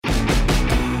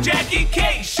Jackie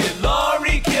Cation,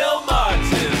 Laurie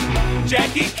Kilmartin.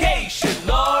 Jackie Cation,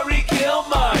 Laurie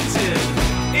Kilmartin.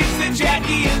 It's the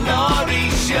Jackie and Laurie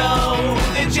Show.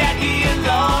 The Jackie and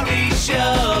Laurie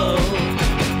Show.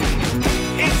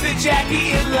 It's the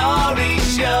Jackie and Laurie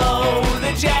Show.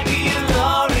 The Jackie and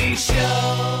Laurie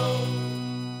Show.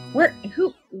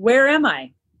 Where am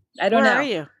I? I don't know. Where are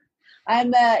you?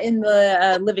 I'm in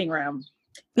the living room.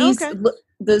 Okay.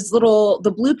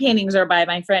 The blue paintings are by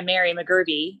my friend Mary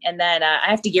McGurvey, and then I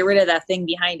have to get rid of that thing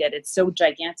behind it. It's so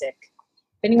gigantic.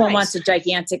 If anyone wants a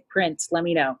gigantic print, let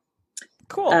me know.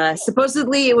 Cool.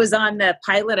 Supposedly it was on the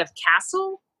pilot of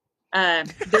Castle.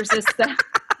 There's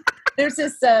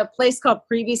this place called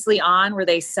Previously On where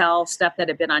they sell stuff that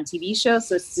had been on TV shows.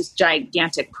 So it's this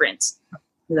gigantic print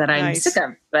that I'm sick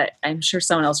of, but I'm sure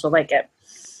someone else will like it.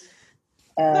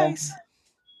 Nice.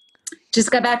 Just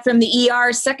got back from the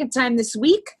ER second time this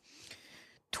week.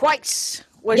 Twice.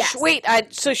 Yes.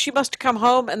 So she must have come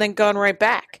home and then gone right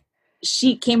back.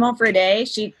 She came home for a day.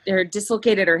 She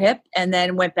dislocated her hip and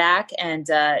then went back, and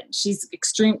she's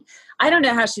extreme. I don't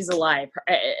know how she's alive.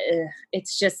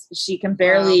 It's just she can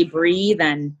barely breathe,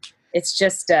 and it's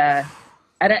just the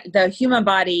human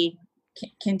body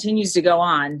continues to go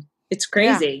on. It's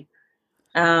crazy.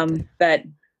 Yeah. But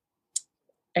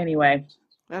anyway,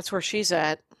 that's where she's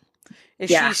at.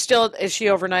 Is she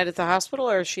overnight at the hospital,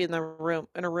 or is she in a room?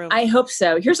 I hope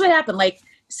so. Here's what happened.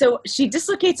 So she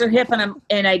dislocates her hip,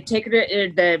 and I take her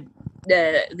to the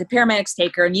paramedics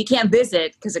take her, and you can't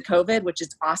visit because of COVID, which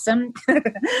is awesome.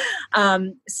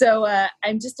 So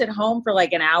I'm just at home for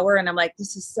like an hour, and I'm like,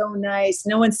 this is so nice.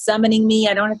 No one's summoning me.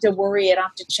 I don't have to worry. I don't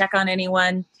have to check on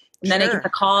anyone. And then I get the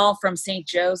call from St.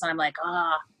 Joe's, and I'm like,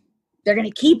 they're going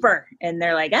to keep her. And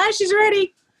they're like, she's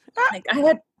ready. Like, I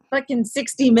had fucking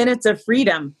 60 minutes of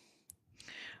freedom.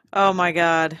 Oh my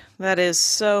God. That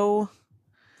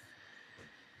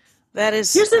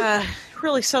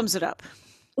really sums it up.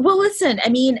 Well, listen, I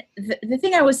mean, the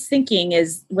thing I was thinking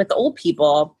is with old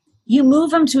people, you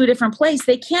move them to a different place,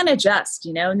 they can't adjust,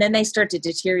 and then they start to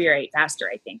deteriorate faster,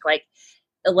 I think.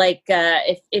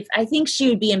 If I think she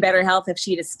would be in better health if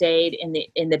she'd have stayed in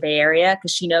the Bay Area,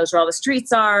 because she knows where all the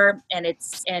streets are, and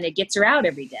it gets her out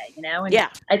every day, And yeah.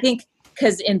 I think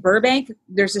because in Burbank,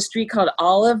 there's a street called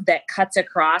Olive that cuts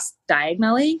across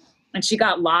diagonally, and she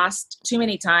got lost too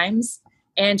many times,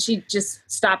 and she just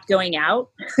stopped going out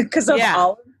because of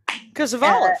Olive. Because of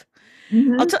Olive.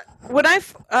 Mm-hmm.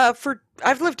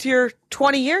 I've lived here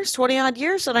 20 odd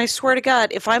years, and I swear to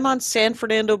God, if I'm on San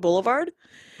Fernando Boulevard,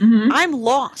 I'm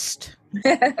lost.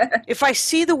 If I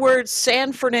see the word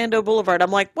San Fernando Boulevard,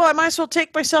 I'm like, well, I might as well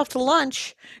take myself to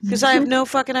lunch because I have no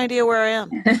fucking idea where I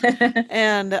am.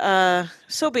 And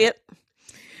so be it.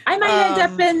 I might end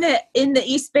up in the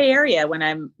East Bay Area when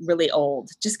I'm really old,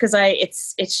 just because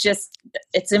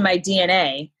it's in my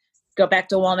DNA. Go back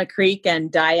to Walnut Creek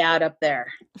and die out up there.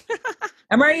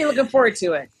 I'm already looking forward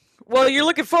to it. Well, you're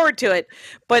looking forward to it,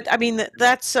 but I mean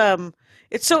that's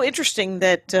it's so interesting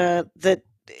that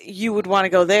you would want to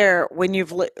go there when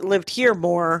you've lived here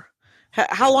more.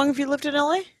 How long have you lived in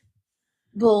LA?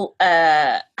 Well,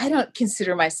 I don't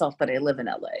consider myself that I live in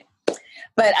LA,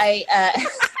 but I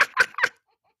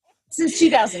since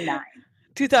 2009.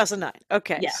 2009.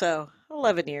 Okay, yes. So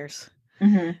 11 years.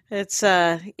 Mm-hmm. It's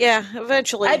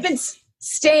eventually. I've been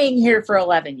staying here for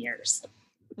 11 years.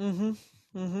 Mm-hmm.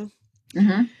 Mm-hmm.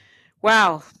 Mm-hmm.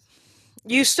 Wow.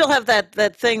 You still have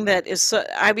that thing that is so,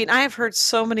 I mean, I have heard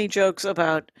so many jokes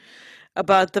about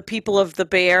the people of the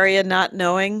Bay Area not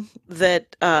knowing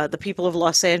that the people of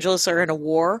Los Angeles are in a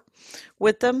war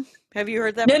with them. Have you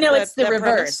heard that? No, it's the reverse.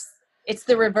 Premise? It's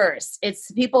the reverse.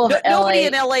 It's people of LA.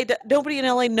 Nobody in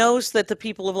LA knows that the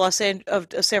people of San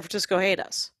Francisco hate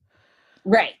us.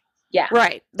 Right. Yeah.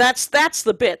 Right. That's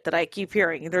the bit that I keep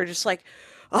hearing. They're just like,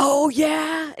 "Oh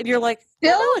yeah," and you're like,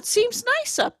 "No, it seems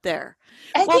nice up there."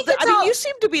 You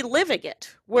seem to be living it,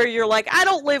 where you're like, "I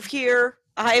don't live here.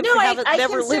 I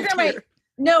never lived here."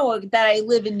 No, that I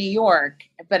live in New York,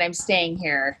 but I'm staying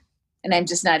here, and I'm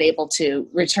just not able to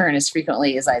return as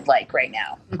frequently as I'd like right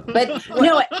now. But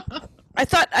no, I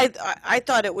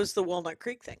thought it was the Walnut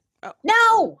Creek thing. Oh.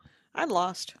 No, I'm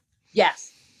lost.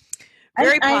 Yes.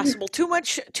 Very possible. Too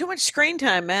much screen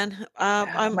time, man.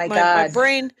 God. My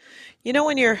brain.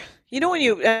 When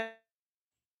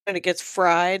it gets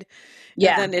fried,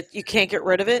 and then you can't get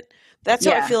rid of it. That's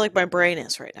how I feel like my brain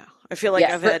is right now. I feel like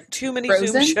I've had too many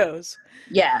Zoom shows.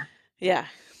 Yeah, yeah.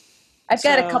 I've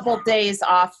got a couple of days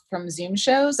off from Zoom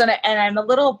shows, and I'm a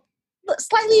little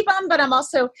slightly bummed, but I'm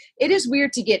also. It is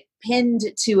weird to get pinned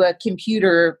to a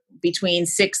computer between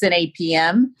 6 and 8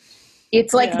 p.m.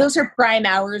 It's like those are prime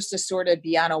hours to sort of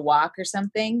be on a walk or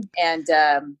something. And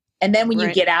And then when you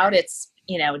Right. get out, it's,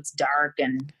 it's dark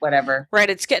and whatever. Right.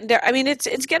 It's getting there. I mean,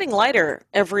 it's getting lighter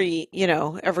every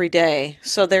day.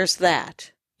 So there's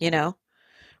that,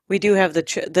 We do have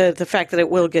the fact that it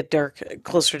will get dark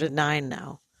closer to 9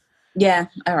 now. Yeah.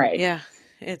 All right. Yeah.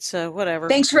 It's whatever.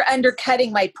 Thanks for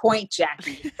undercutting my point,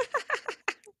 Jackie.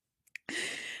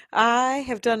 I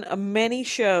have done many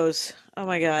shows. Oh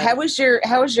my God. How was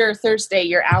your Thursday,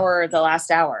 your hour, the last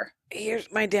hour?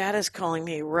 My dad is calling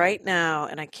me right now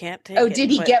and I can't take it. Oh, did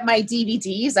he get my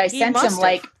DVDs? I sent him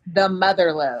like the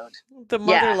mother load. The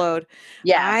mother load.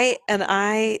 Yeah.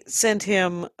 I sent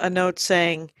him a note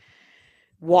saying,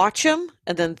 watch them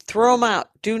and then throw them out.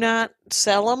 Do not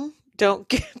sell them. Don't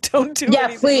do anything.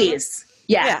 Yeah, please.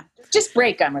 Yeah. Just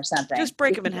break them or something. Just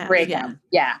break them in half. Break them.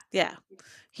 Yeah. Yeah.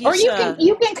 Or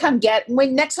you can come get,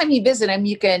 when next time you visit him,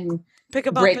 you can pick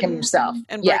them break up them yourself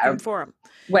and break them for him.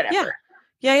 Whatever.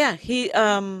 Yeah. He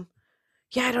I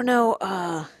don't know.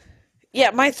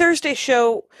 My Thursday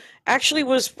show actually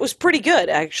was pretty good.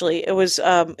 Actually, it was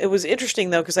interesting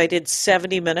though because I did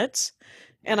 70 minutes,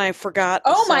 and I forgot.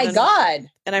 Oh my God!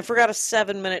 And I forgot a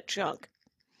 7-minute chunk.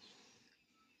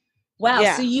 Wow!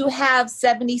 Yeah. So you have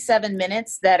 77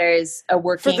 minutes that is a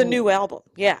working for the new album.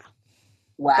 Yeah.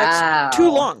 Wow. That's too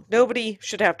long. Nobody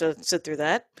should have to sit through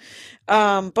that.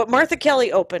 But Martha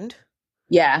Kelly opened.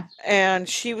 Yeah. And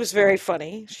she was very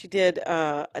funny. She did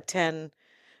a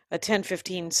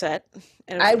 10-15 set.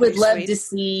 And I would love to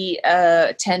see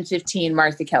a 10-15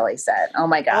 Martha Kelly set. Oh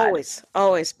my God.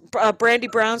 Always. Brandy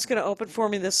Brown's going to open for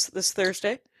me this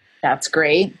Thursday. That's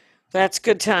great. That's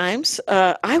good times.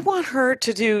 I want her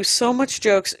to do so much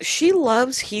jokes. She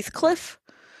loves Heathcliff.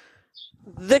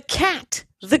 The cat.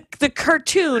 The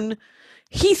cartoon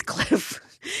Heathcliff.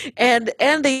 And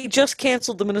they just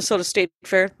canceled the Minnesota State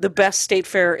Fair, the best state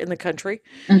fair in the country.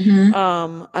 Mm-hmm.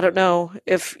 I don't know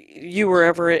if you were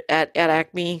ever at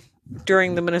Acme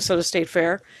during the Minnesota State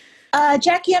Fair.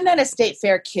 Jackie, I'm not a state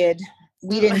fair kid.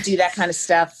 We didn't do that kind of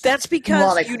stuff. That's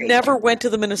because you never went to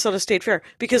the Minnesota State Fair,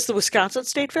 because the Wisconsin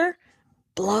State Fair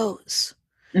blows.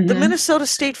 Mm-hmm. The Minnesota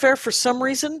State Fair, for some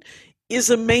reason, is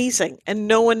amazing, and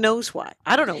no one knows why.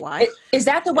 I don't know why. Is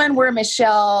that the one where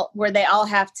they all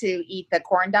have to eat the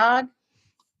corn dog?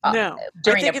 No.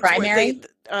 During a primary?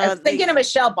 I was thinking of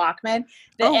Michelle Bachmann,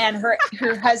 and her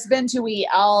husband, who we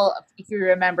all, if you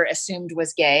remember, assumed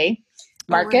was gay,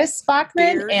 Marcus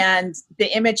Bachmann, beard. And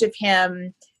the image of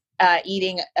him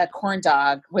eating a corn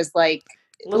dog was like,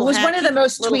 one of the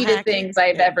most tweeted things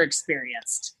I've ever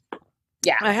experienced.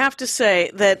 Yeah. I have to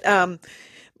say that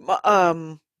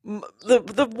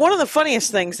the one of the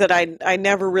funniest things that I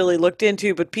never really looked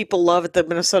into, but people love at the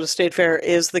Minnesota State Fair,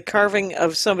 is the carving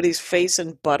of somebody's face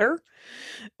in butter.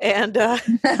 And like,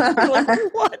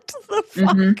 what the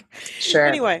fuck? Mm-hmm. Sure.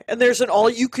 Anyway, and there's an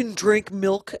all-you-can-drink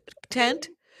milk tent.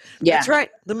 Yeah. That's right.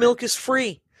 The milk is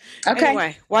free. Okay.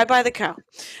 Anyway, why buy the cow?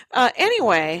 But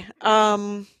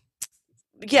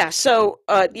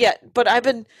I've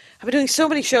been doing so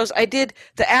many shows. I did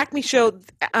the Acme show.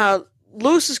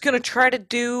 Lewis is going to try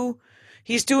to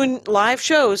he's doing live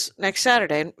shows next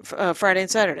Saturday, Friday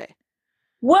and Saturday.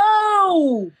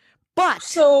 Whoa! But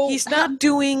he's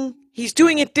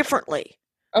doing it differently.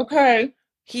 Okay.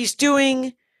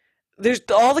 There's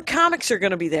all the comics are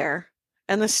going to be there,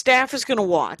 and the staff is going to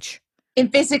watch. And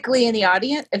physically in the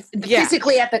audience? Yeah.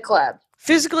 Physically at the club?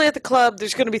 Physically at the club,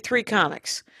 there's going to be 3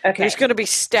 comics. Okay. There's going to be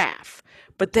staff,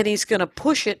 but then he's going to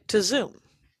push it to Zoom.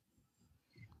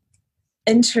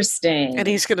 Interesting. And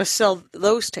he's going to sell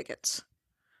those tickets,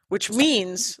 which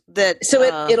means that... So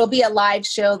it'll be a live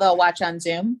show they'll watch on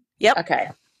Zoom? Yep. Okay.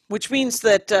 Which means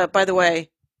that, by the way,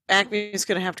 Acme is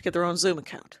going to have to get their own Zoom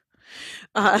account.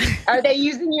 Are they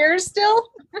using yours still?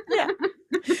 Yeah.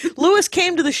 Lewis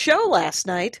came to the show last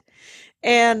night,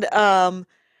 and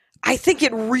I think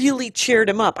it really cheered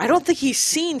him up. I don't think he's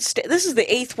seen... this is the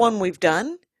 8th one we've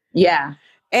done. Yeah.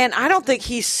 And I don't think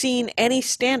he's seen any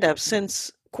stand-up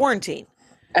since quarantine.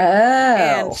 Oh.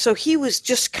 And so he was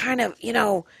just kind of,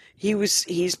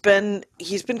 he's been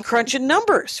crunching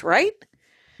numbers, right?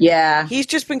 Yeah. He's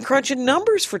just been crunching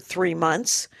numbers for 3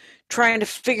 months, trying to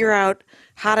figure out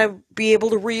how to be able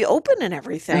to reopen and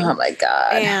everything. Oh my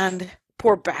God. And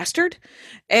poor bastard.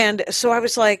 And so I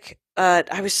was like,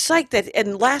 I was psyched that,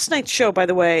 and last night's show, by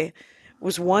the way,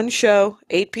 was one show,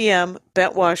 8 p.m.,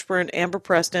 Bent Washburn, Amber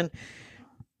Preston.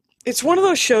 It's one of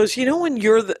those shows, when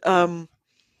you're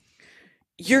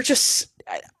you're just,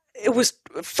 it was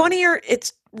funnier.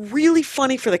 It's really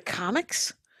funny for the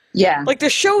comics. Yeah. Like the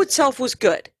show itself was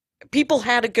good. People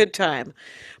had a good time.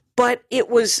 But it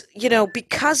was,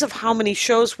 because of how many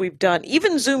shows we've done,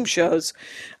 even Zoom shows,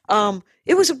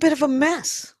 it was a bit of a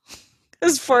mess.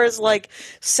 as far as like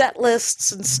set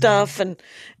lists and stuff and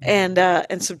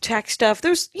some tech stuff.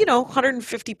 There's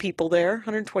 150 people there,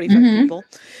 125 people,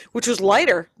 which was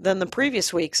lighter than the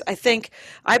previous weeks. I think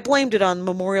I blamed it on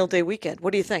Memorial Day weekend.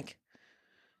 What do you think?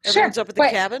 Everyone's up at the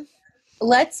cabin?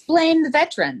 Let's blame the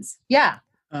veterans. Yeah.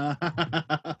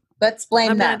 Let's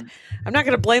blame them. I'm not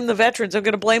going to blame the veterans. I'm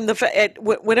going to blame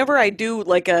whenever I do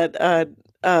like a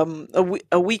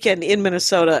weekend in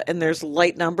Minnesota and there's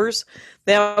light numbers,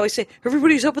 they always say,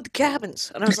 everybody's up at the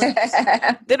cabins. And I was like,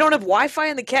 they don't have Wi-Fi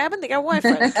in the cabin? They got Wi-Fi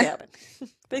in the cabin.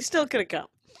 They still could have come.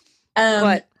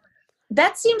 But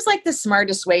that seems like the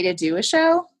smartest way to do a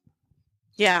show.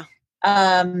 Yeah.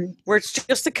 Where it's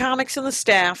just the comics and the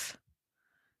staff.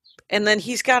 And then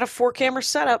he's got a 4-camera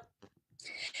setup.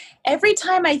 Every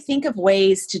time I think of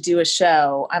ways to do a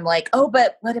show, I'm like,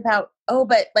 but what about,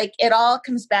 like it all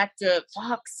comes back to,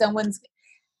 someone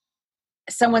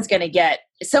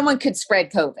could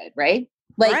spread COVID, right?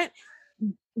 Like, right.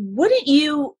 Wouldn't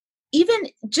you, even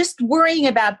just worrying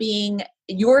about being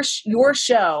your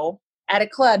show at a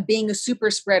club being a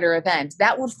super spreader event,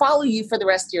 that would follow you for the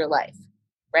rest of your life,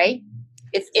 right?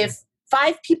 If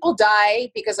 5 people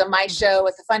die because of my show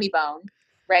at the Funny Bone,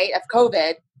 right, of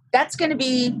COVID, that's going to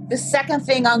be the second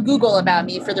thing on Google about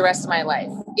me for the rest of my life.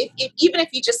 Even if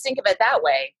you just think of it that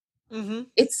way,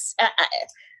 it's,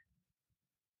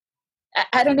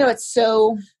 I don't know. It's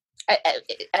so,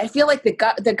 I feel like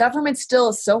the government still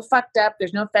is so fucked up.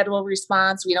 There's no federal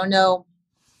response. We don't know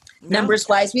numbers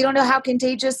wise. We don't know how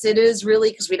contagious it is really,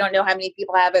 because we don't know how many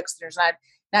people have it, because there's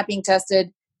not being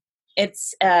tested.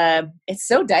 It's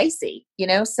so dicey,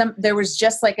 there was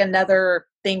just like another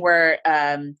thing where,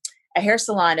 a hair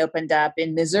salon opened up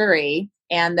in Missouri,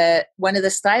 and one of the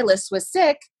stylists was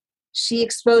sick. She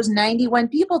exposed 91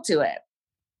 people to it.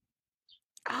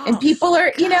 And people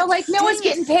are, like no one's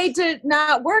getting paid to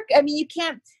not work. I mean, you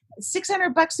can't,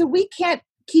 $600 a week can't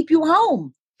keep you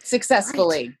home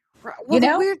successfully. Right.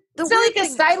 Well, it's not like a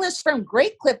stylist from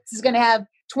Great Clips is going to have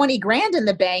 20 grand in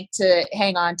the bank to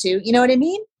hang on to. You know what I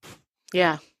mean?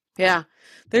 Yeah. Yeah.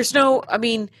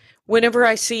 Whenever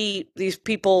I see these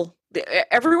people,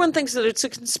 everyone thinks that it's a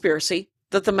conspiracy,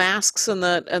 that the masks and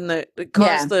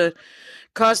the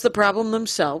cause the problem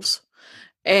themselves,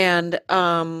 and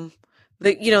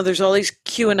there's all these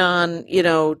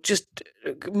QAnon, just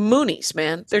Moonies,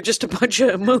 man. They're just a bunch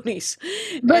of Moonies,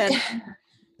 but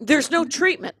there's no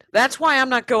treatment. That's why I'm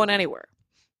not going anywhere.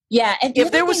 Yeah, and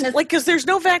if there was because there's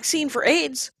no vaccine for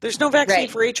AIDS, there's no vaccine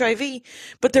for HIV,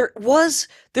 but there was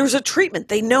a treatment.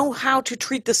 They know how to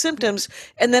treat the symptoms,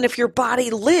 and then if your body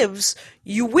lives,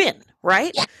 you win,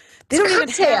 right? Yeah, they don't even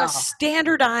have a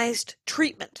standardized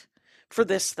treatment for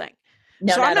this thing.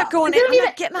 No, so I'm not going. I'm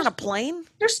not getting on a plane.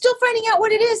 They're still finding out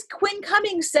what it is. Quinn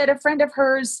Cummings said a friend of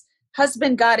hers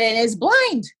husband got it and is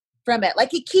blind from it.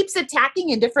 Like, it keeps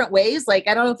attacking in different ways. Like,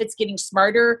 I don't know if it's getting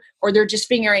smarter or they're just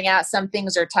figuring out some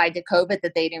things are tied to COVID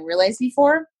that they didn't realize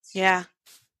before. Yeah.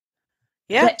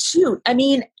 Yeah. But shoot, I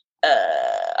mean,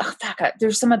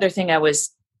 there's some other thing I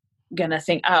was going to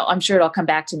think. Oh, I'm sure it'll come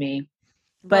back to me.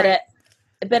 But,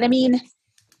 but I mean,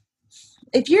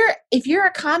 if you're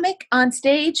a comic on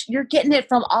stage, you're getting it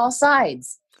from all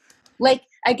sides. Like,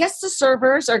 I guess the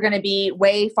servers are going to be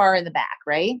way far in the back,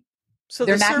 right? So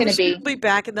they're not going to be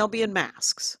back, and they'll be in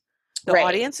masks. The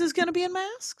audience is going to be in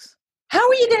masks. How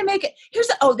are you going to make it? Here's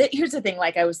the thing.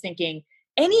 Like, I was thinking,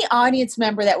 any audience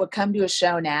member that would come to a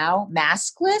show now,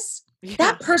 maskless,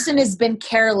 that person has been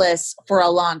careless for a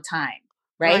long time,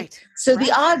 right? So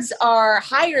the odds are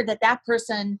higher that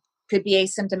person could be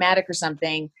asymptomatic or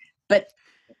something. But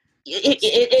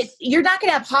you're not going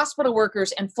to have hospital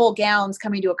workers in full gowns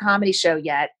coming to a comedy show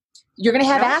yet. You're going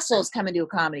to have assholes coming to a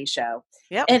comedy show.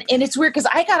 Yep. And it's weird because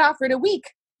I got offered a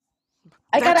week.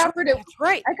 I got offered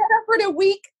a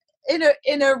week in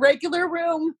a regular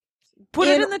room. Put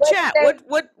it in the chat.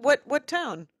 What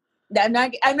town? I'm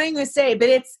not even going to say, but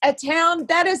it's a town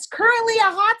that is currently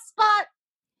a hot spot.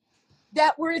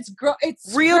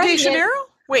 It's Rio de Janeiro.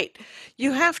 Wait,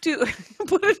 you have to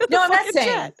put it in the I'm not saying.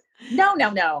 chat.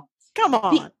 No. Come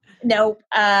on.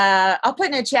 I'll put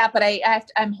it in a chat, but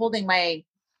I'm holding my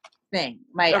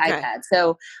iPad,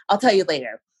 so I'll tell you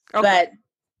later. Okay.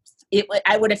 But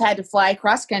I would have had to fly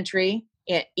cross country.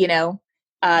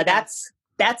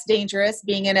 That's dangerous.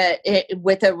 Being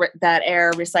with that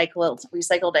air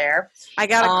recycled air. I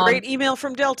got a great email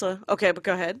from Delta. Okay, but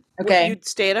go ahead. Okay, you'd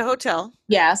stay at a hotel.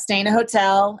 Yeah, stay in a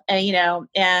hotel, and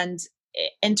and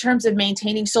in terms of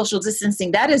maintaining social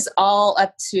distancing, that is all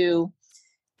up to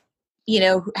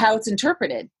how it's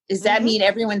interpreted. Does that mean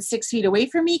everyone's 6 feet away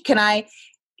from me? Can I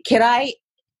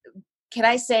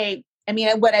say, I mean,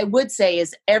 what I would say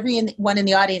is everyone in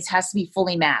the audience has to be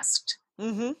fully masked.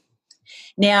 Mm-hmm.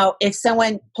 Now, if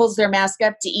someone pulls their mask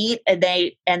up to eat and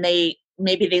they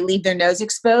maybe they leave their nose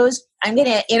exposed, I'm going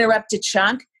to interrupt a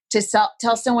chunk to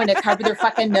tell someone to cover their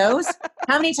fucking nose.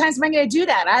 How many times am I going to do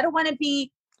that? I don't want to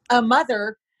be a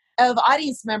mother of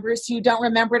audience members who don't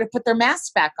remember to put their masks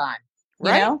back on.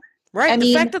 You know? Right. I The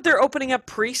mean, fact that they're opening up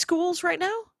preschools right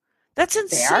now, that's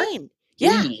insane.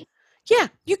 Yeah. Yeah.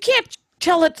 You can't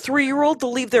tell a 3-year-old to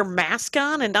leave their mask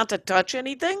on and not to touch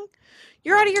anything.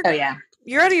 You're out of your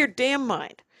You're out of your damn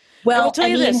mind. Well, I will tell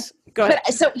you this. Go ahead.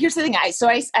 But, so here's the thing. I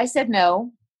said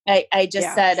no. I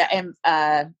just said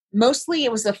mostly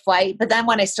it was a flight. But then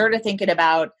when I started thinking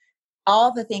about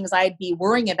all the things I'd be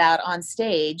worrying about on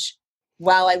stage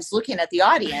while I was looking at the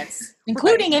audience,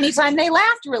 including anytime they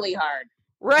laughed really hard.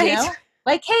 Right. You know?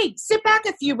 Like, hey, sit back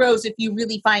a few rows if you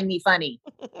really find me funny.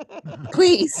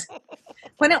 Please.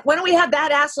 When don't we have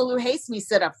that asshole who hates me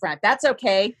sit up front? That's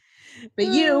okay. But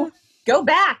you go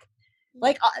back.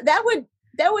 Like that would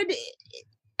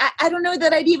I don't know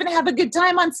that I'd even have a good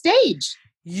time on stage.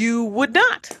 You would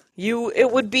not.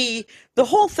 It would be, the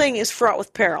whole thing is fraught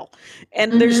with peril.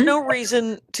 And there's no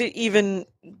reason to even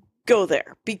go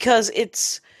there because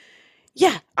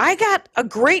I got a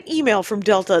great email from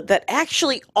Delta that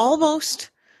actually almost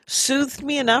soothed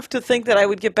me enough to think that I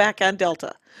would get back on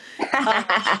Delta.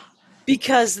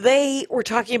 Because they were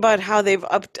talking about how they've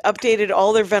updated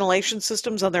all their ventilation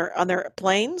systems on their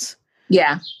planes.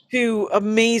 Yeah. To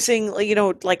amazingly,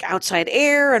 like outside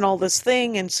air and all this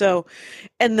thing. And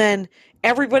then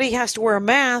everybody has to wear a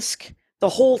mask the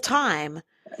whole time.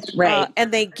 Right.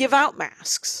 And they give out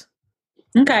masks.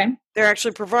 Okay. They're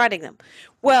actually providing them.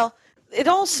 Well, it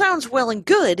all sounds well and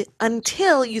good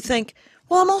until you think,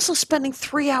 well, I'm also spending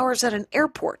 3 hours at an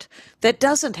airport that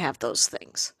doesn't have those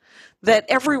things, that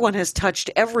everyone has touched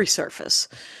every surface,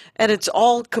 and it's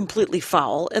all completely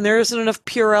foul, and there isn't enough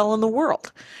Purell in the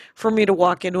world for me to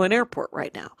walk into an airport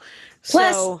right now.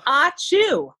 Plus, So,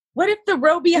 achoo. What if the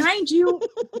row behind you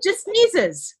just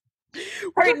sneezes?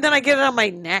 right, and then I get it on my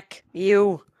neck.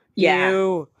 You.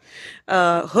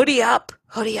 Hoodie up.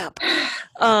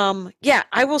 I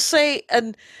will say,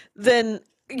 and then,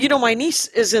 my niece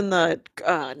is in the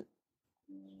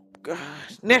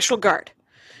National Guard.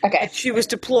 Okay. She was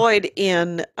deployed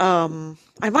in,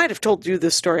 I might have told you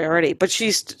this story already, but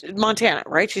she's in Montana,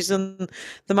 right? She's in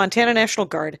the Montana National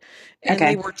Guard. And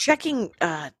they were checking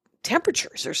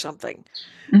temperatures or something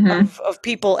of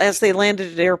people as they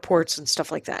landed at airports and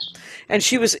stuff like that. And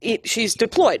she's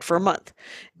deployed for a month.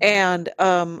 And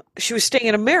she was staying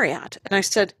in a Marriott. And I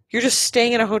said, "You're just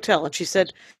staying in a hotel." And she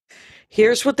said,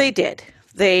 "Here's what they did.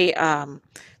 They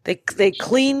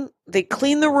clean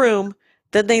the room.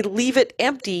 Then they leave it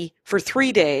empty for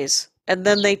 3 days, and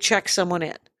then they check someone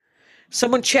in.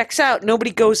 Someone checks out,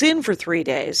 nobody goes in for 3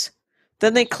 days.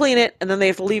 Then they clean it, and then they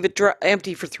have to leave it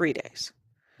empty for 3 days.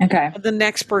 Okay. And the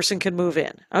next person can move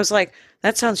in." I was like,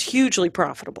 that sounds hugely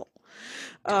profitable.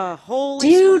 Holy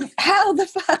dude, how the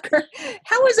fuck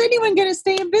how is anyone going to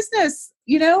stay in business?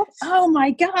 Oh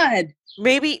my God.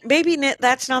 Maybe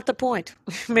that's not the point.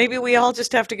 Maybe we all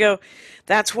just have to go.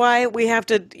 That's why we have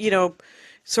to,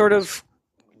 sort of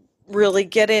really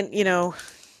get in, help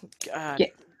what do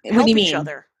you each mean?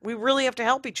 other. We really have to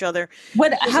help each other.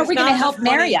 How are we going to help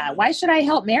Marriott? Why should I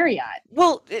help Marriott?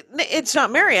 Well, it's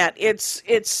not Marriott. It's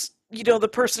the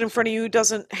person in front of you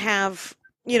doesn't have,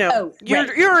 you're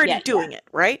already doing it,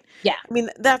 right? Yeah. I mean,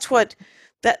 that's what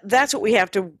we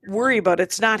have to worry about.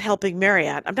 It's not helping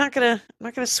Marriott. I'm not gonna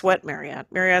sweat Marriott.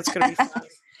 Marriott's gonna be fine.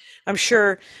 I'm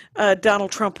sure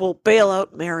Donald Trump will bail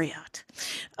out Marriott.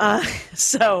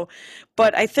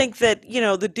 But I think that,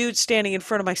 the dude standing in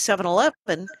front of my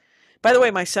 7-Eleven, by the way,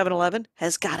 my 7-Eleven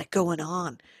has got it going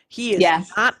on. He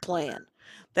is not playing.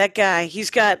 That guy, he's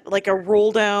got like a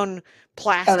roll down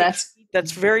plastic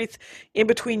that's very in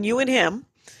between you and him.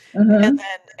 Mm-hmm. And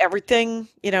then everything,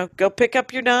 go pick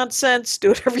up your nonsense, do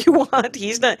whatever you want.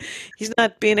 He's not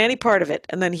being any part of it.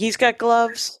 And then he's got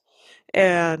gloves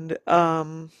and,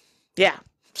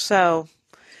 so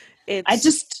it's...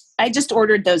 I just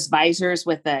ordered those visors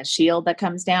with the shield that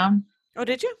comes down. Oh,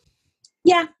 did you?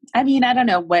 Yeah. I mean, I don't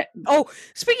know what. Oh,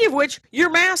 speaking of which,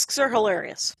 your masks are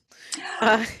hilarious.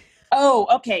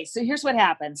 Okay. So here's what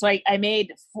happened. So I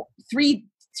made three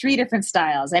different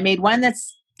styles. I made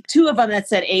two of them that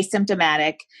said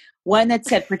asymptomatic, one that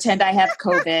said pretend I have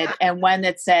COVID, and one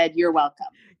that said you're welcome.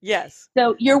 Yes.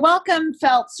 So you're welcome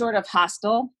felt sort of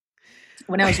hostile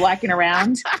when I was walking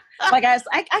around. Like I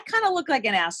kind of look like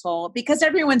an asshole because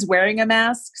everyone's wearing a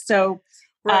mask. So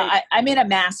I'm in a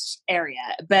masked area,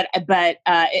 but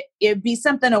it'd be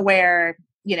something to wear,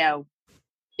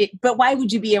 but why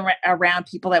would you be around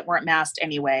people that weren't masked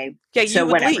anyway? Yeah, you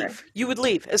would whatever. leave. You would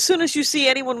leave. As soon as you see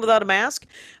anyone without a mask,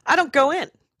 I don't go in.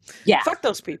 Yeah. Fuck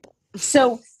those people.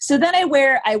 So then I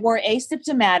wore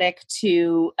asymptomatic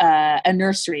to a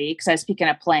nursery because I was picking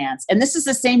up plants. And this is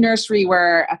the same nursery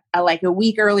where like a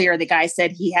week earlier, the guy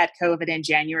said he had COVID in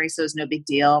January, so it was no big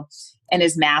deal. And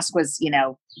his mask was,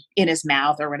 in his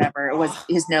mouth or whatever. It was,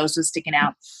 his nose was sticking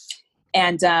out.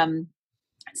 And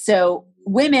so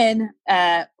women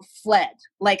fled.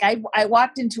 Like I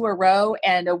walked into a row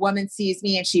and a woman sees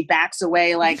me and she backs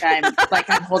away like I'm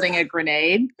holding a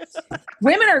grenade.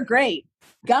 Women are great.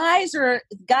 Guys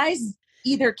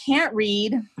either can't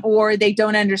read or they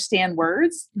don't understand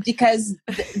words because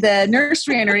the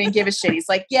nursery owner didn't give a shit. He's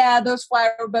like, yeah, those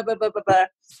flowers, blah, blah, blah, blah,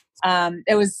 blah.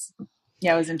 It was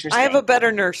interesting. I have a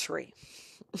better nursery.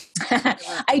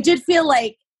 I did feel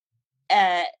like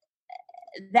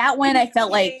that one I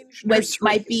felt like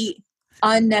might be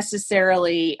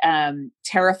unnecessarily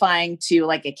terrifying to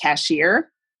like a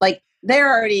cashier. Like they're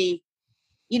already,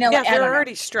 they're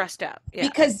already stressed out. Yeah.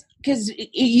 Because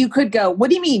you could go,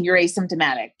 what do you mean you're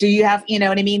asymptomatic? Do you have, you know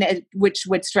what I mean? Which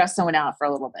would stress someone out for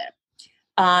a little bit.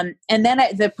 And then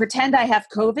the pretend I have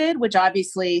COVID, which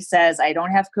obviously says I don't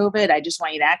have COVID. I just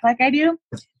want you to act like I do.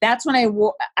 That's when I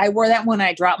wore that when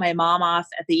I dropped my mom off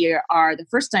at the ER the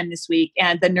first time this week.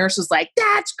 And the nurse was like,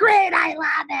 that's great. I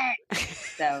love it.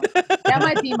 So that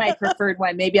might be my preferred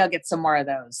one. Maybe I'll get some more of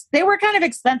those. They were kind of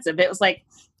expensive. It was like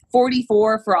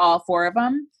 $44 for all 4 of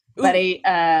them. But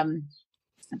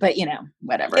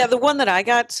whatever. Yeah. The one that I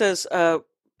got says,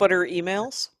 butter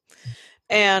emails.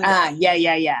 And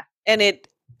yeah. And it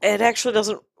actually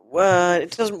doesn't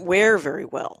wear very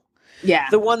well. Yeah.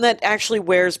 The one that actually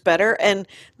wears better, and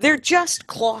they're just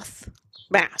cloth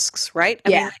masks, right? I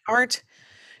mean, they aren't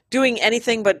doing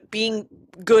anything but being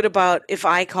good about if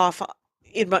I cough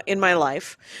in my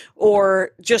life,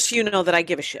 or just that I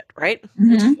give a shit, right?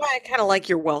 Mm-hmm. Which is why I kind of like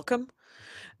You're Welcome.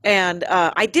 And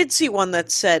I did see one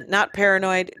that said not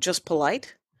paranoid, just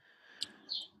polite.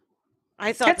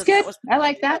 I thought that's good. I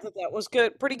like that. That was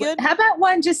good. Pretty good. How about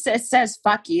one just says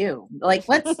 "fuck you"? Like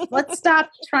let's stop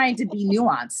trying to be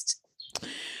nuanced.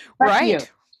 Fuck you.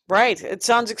 Right. It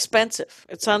sounds expensive.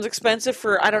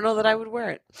 For I don't know that I would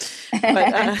wear it.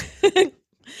 But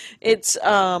it's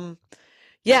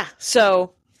yeah.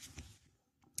 So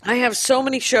I have so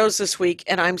many shows this week,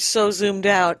 and I'm so zoomed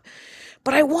out.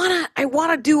 But I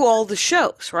wanna do all the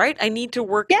shows. Right. I need to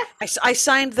work. Yeah. I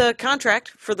signed the contract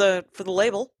for the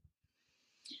label.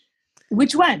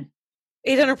 Which one?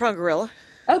 800 Pound Gorilla.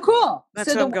 Oh, cool.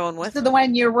 That's what I'm going with. So the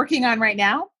one you're working on right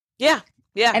now? Yeah.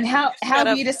 And how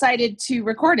have you decided to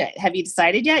record it? Have you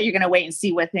decided yet? You're going to wait and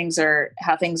see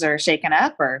how things are shaken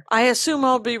up, or? I assume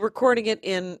I'll be recording it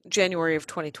in January of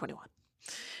 2021.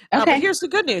 Okay. But here's the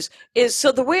good news is,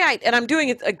 so the way I'm doing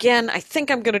it again, I think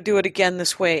I'm going to do it again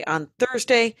this way on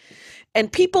Thursday.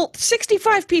 And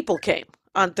 65 people came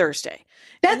on Thursday.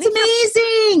 That's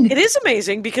amazing. It is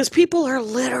amazing because people are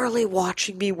literally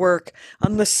watching me work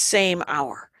on the same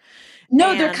hour.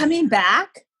 No, they're coming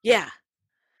back? Yeah.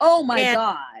 Oh my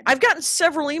God. I've gotten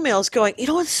several emails going,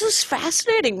 this is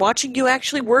fascinating watching you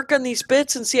actually work on these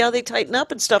bits and see how they tighten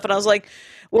up and stuff. And I was like,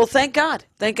 well, thank God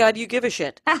you give a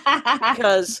shit.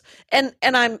 Because, and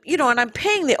I'm, and I'm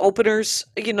paying the openers,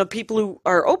 people who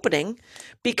are opening,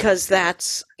 because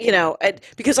that's,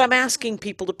 because I'm asking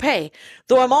people to pay.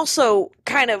 Though I'm also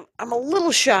I'm a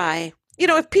little shy.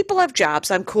 If people have jobs,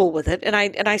 I'm cool with it. And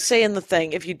I say in the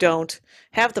thing, if you don't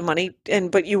have the money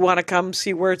but you want to come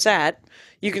see where it's at,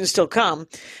 you can still come.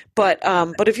 But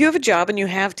if you have a job and you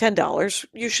have $10,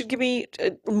 you should give me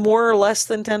more or less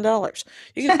than $10.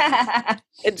 You can,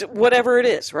 it's whatever it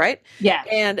is, right? Yeah.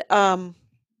 And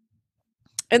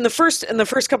in the first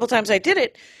couple times I did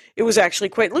it, it was actually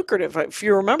quite lucrative. If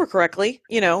you remember correctly,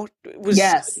 it was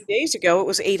 7 days ago, it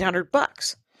was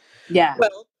 $800. Yeah.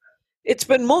 Well, it's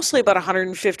been mostly about $150,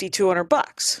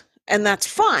 $200, and that's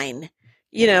fine,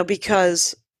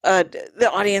 because the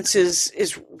audience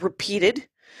is repeated,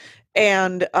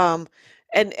 and the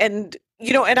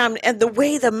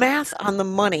way the math on the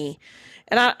money.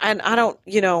 And I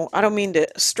don't mean to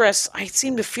stress. I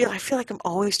feel like I'm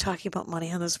always talking about money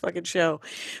on this fucking show,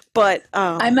 but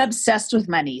I'm obsessed with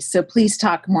money. So please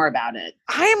talk more about it.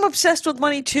 I am obsessed with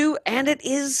money too, and it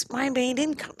is my main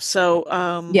income. So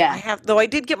I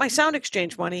did get my Sound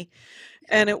Exchange money,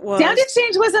 and it was Sound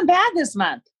Exchange wasn't bad this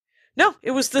month. No,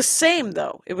 it was the same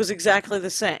though. It was exactly the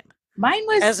same. Mine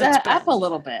was up a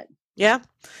little bit. Yeah.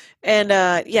 And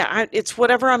it's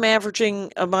whatever I'm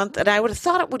averaging a month, and I would have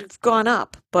thought it would have gone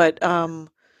up, but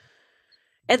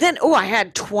And then, I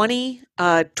had 20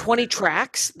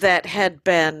 tracks that had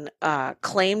been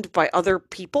claimed by other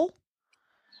people.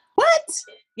 What?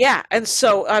 Yeah, and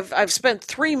so I've spent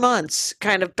 3 months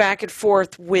kind of back and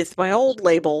forth with my old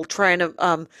label trying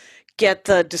to get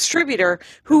the distributor,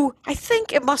 who I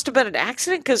think it must have been an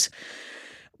accident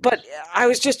but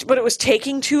it was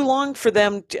taking too long for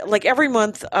them to, like every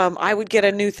month I would get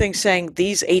a new thing saying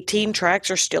these 18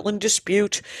 tracks are still in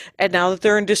dispute, and now that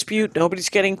they're in dispute, nobody's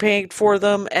getting paid for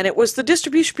them. And it was the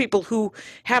distribution people who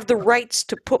have the rights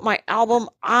to put my album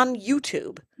on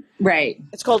YouTube. Right.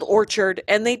 It's called Orchard,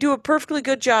 and they do a perfectly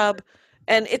good job.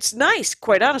 And it's nice,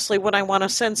 quite honestly, when I want to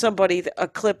send somebody a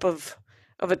clip of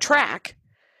a track,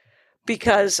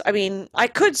 because, I mean, I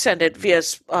could send it via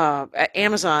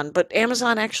Amazon, but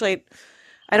Amazon actually,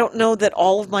 I don't know that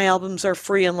all of my albums are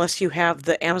free unless you have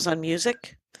the Amazon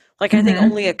Music. Like, I think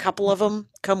only a couple of them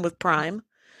come with Prime.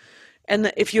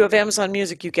 And if you have Amazon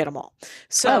Music, you get them all.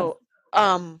 So,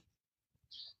 but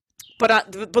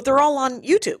they're all on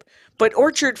YouTube. But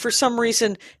Orchard, for some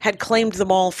reason, had claimed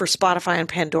them all for Spotify and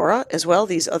Pandora as well,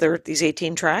 these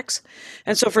 18 tracks.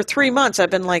 And so for 3 months, I've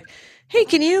been like, hey,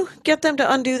 can you get them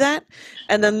to undo that?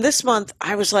 And then this month,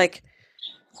 I was like,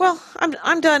 well,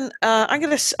 I'm done.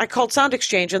 I called Sound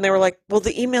Exchange, and they were like, well,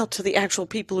 the email to the actual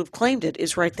people who've claimed it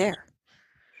is right there.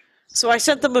 So I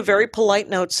sent them a very polite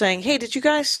note saying, hey,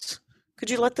 could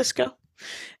you let this go?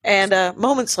 And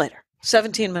moments later,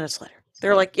 17 minutes later,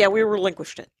 they're like, yeah, we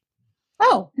relinquished it.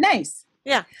 Oh, nice.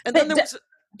 Yeah. And then there was,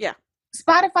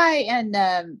 Spotify and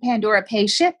Pandora pay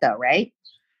shit though, right?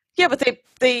 Yeah, but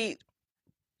they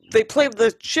play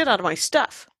the shit out of my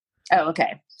stuff. Oh,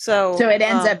 okay. So it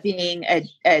ends up being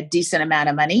a decent amount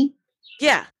of money?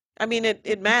 Yeah. I mean,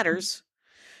 it matters.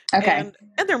 Okay.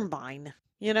 And they're mine,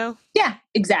 you know? Yeah,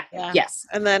 exactly. Yeah. Yes.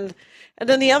 And then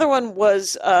the other one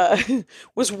was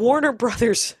Warner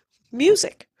Brothers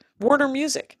Music. Warner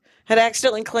Music had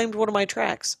accidentally claimed one of my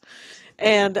tracks.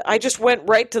 And I just went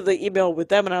right to the email with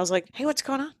them, and I was like, hey, what's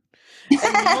going on?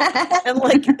 And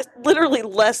like literally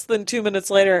less than 2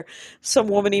 minutes later, some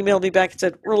woman emailed me back and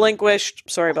said, relinquished.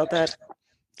 Sorry about that.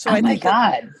 So my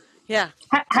God. Yeah.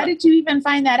 How did you even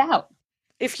find that out?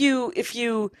 If you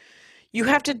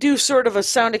have to do sort of a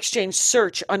Sound Exchange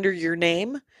search under your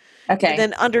name. Okay. And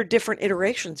then under different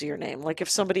iterations of your name. Like if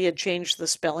somebody had changed the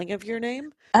spelling of your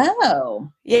name. Oh.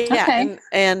 Yeah. Okay.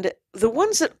 And the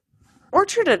ones that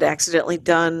Orchard had accidentally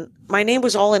done, my name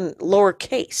was all in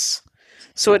lowercase.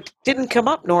 So it didn't come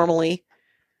up normally.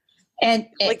 And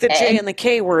like the J and the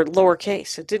K were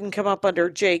lowercase. It didn't come up under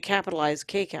J capitalized,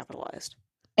 K capitalized.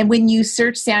 And when you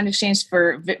search Sound Exchange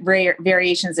for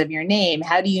variations of your name,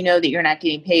 how do you know that you're not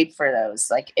getting paid for those?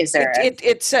 Like, is there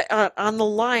it's on the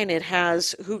line, it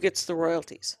has who gets the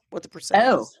royalties, what the percentage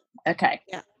Oh, is. okay.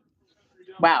 Yeah.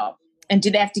 Wow. And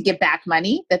did they have to give back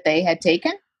money that they had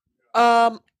taken?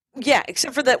 Yeah,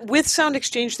 except for that with Sound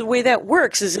Exchange, the way that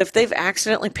works is if they've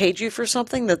accidentally paid you for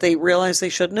something that they realize they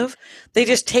shouldn't have, they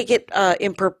just take it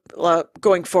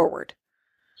going forward.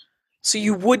 So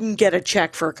you wouldn't get a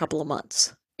check for a couple of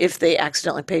months if they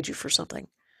accidentally paid you for something.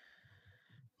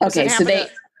 Okay,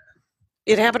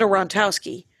 it happened to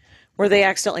Rontowski, where they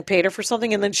accidentally paid her for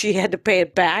something, and then she had to pay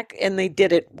it back, and they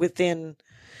did it within...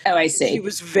 Oh, I see. She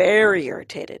was very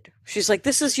irritated. She's like,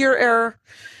 this is your error.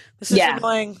 This is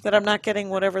annoying that I'm not getting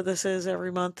whatever this is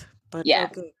every month. But yeah.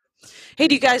 Okay. Hey,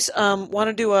 do you guys want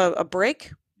to do a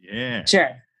break? Yeah.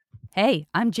 Sure. Hey,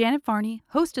 I'm Janet Varney,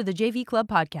 host of the JV Club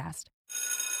podcast.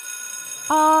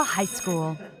 High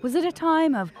school. Was it a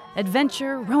time of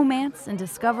adventure, romance, and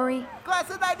discovery?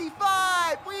 Class of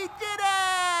 95! We did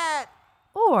it!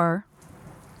 Or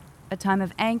a time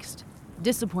of angst,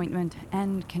 disappointment,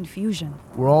 and confusion?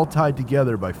 We're all tied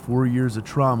together by 4 years of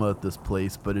trauma at this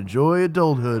place, but enjoy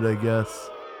adulthood, I guess.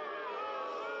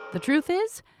 The truth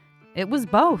is, it was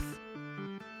both.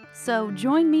 So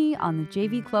join me on the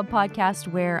JV Club podcast,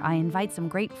 where I invite some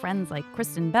great friends like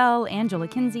Kristen Bell, Angela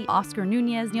Kinsey, Oscar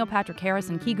Nunez, Neil Patrick Harris,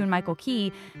 and Keegan-Michael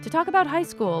Key to talk about high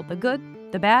school, the good,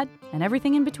 the bad, and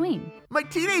everything in between. My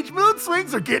teenage mood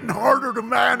swings are getting harder to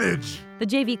manage. The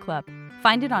JV Club.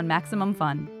 Find it on Maximum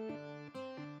Fun.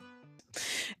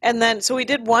 And then, so we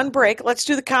did one break. Let's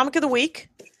do the comic of the week.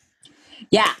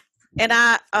 Yeah. And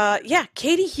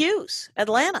Katie Hughes,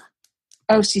 Atlanta.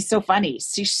 Oh, she's so funny.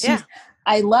 She's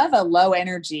I love a low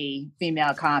energy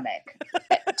female comic.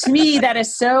 To me, that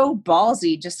is so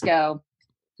ballsy. Just go,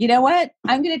 you know what?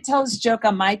 I'm going to tell this joke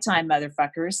on my time,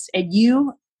 motherfuckers. And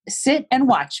you sit and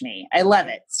watch me. I love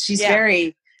it. She's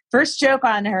very, first joke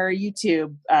on her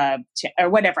YouTube or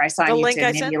whatever I saw on YouTube link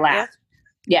I made sent? me laugh.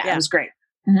 Yeah, it was great.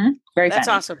 Very That's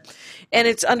funny. awesome. And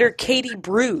it's under Katie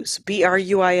Bruise,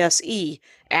 Bruise,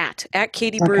 at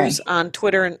Katie Bruise on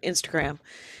Twitter and Instagram.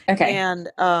 Okay. And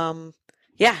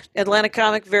yeah, Atlanta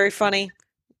comic, very funny.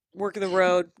 Working the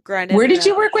road, grinding. Where did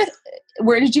you work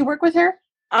with her?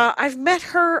 I've met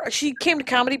her. She came to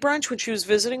Comedy Brunch when she was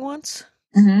visiting once.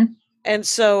 Mm-hmm. And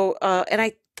so, and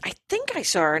I think I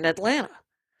saw her in Atlanta.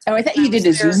 Oh, I thought you did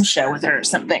a Zoom show with her or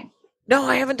something. No,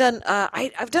 I haven't done.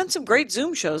 I've done some great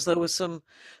Zoom shows though with some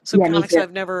Yeah, me comics too.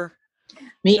 I've never.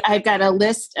 I've got a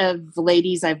list of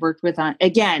ladies I've worked with on.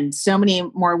 Again, so many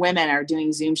more women are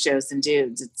doing Zoom shows than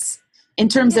dudes. It's in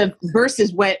terms of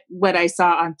versus what I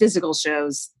saw on physical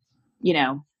shows. You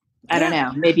know, I don't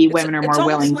know. Maybe women are more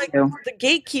willing like to. The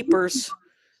gatekeepers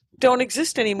don't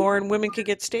exist anymore, and women can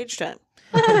get stage time.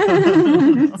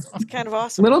 It's kind of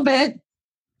awesome. Little bit.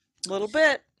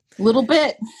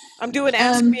 I'm doing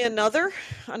Ask Me Another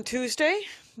on Tuesday.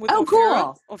 With Oh, Ophira.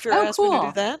 cool. Ophira asked me to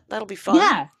do that. That'll be fun.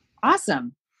 Yeah,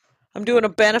 awesome. I'm doing a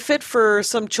benefit for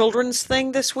some children's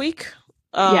thing this week.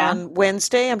 On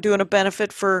Wednesday, I'm doing a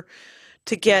benefit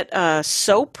to get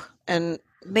soap and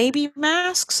maybe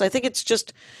masks. I think it's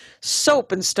just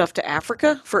soap and stuff to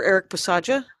Africa for Eric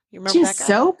Pasaja. You remember Just that guy?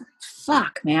 soap?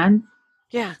 Fuck, man.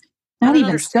 Yeah. Not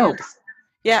even soap.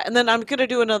 Yeah, and then I'm going to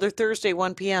do another Thursday,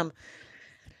 1 p.m.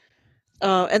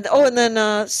 Then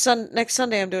next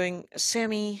Sunday I'm doing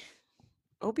Sammy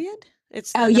Obiad.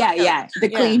 It's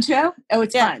the clean show. Oh,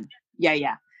 it's fun.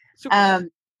 Yeah. Super.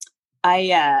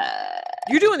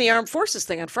 You're doing the Armed Forces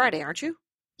thing on Friday, aren't you?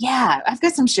 Yeah, I've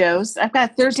got some shows. I've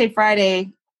got Thursday,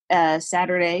 Friday,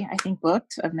 Saturday, I think,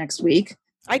 booked of next week.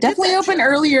 I definitely open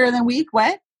earlier in the week.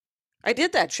 What? I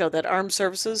did that show, that Armed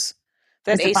Services,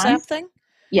 that Was it fun? ASAP thing.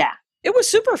 Yeah, it was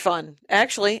super fun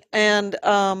actually, and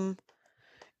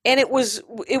it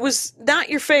was not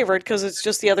your favorite because it's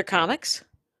just the other comics.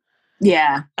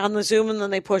 Yeah, on the Zoom, and then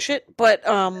they push it, but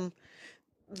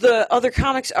the other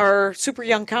comics are super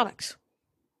young comics.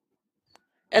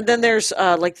 And then there's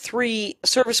like 3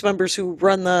 service members who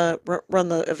run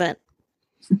the event.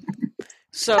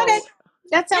 So okay.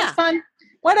 That sounds fun.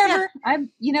 Whatever.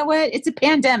 You know what? It's a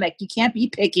pandemic. You can't be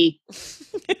picky.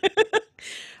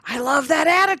 I love that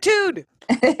attitude.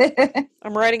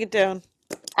 I'm writing it down.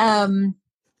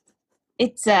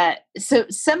 It's so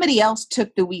somebody else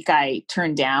took the week I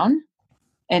turned down,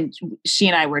 and she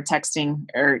and I were texting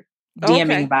or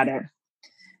DMing about it.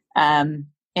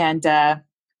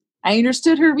 I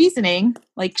understood her reasoning.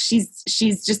 Like she's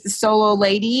just a solo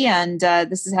lady, and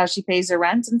this is how she pays her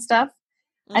rent and stuff.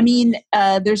 Mm-hmm. I mean,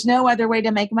 there's no other way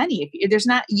to make money. If there's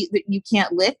not, you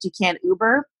can't Lyft, you can't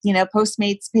Uber. You know,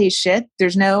 Postmates pays shit.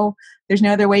 There's no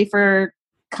other way for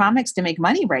comics to make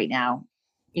money right now.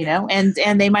 You know, and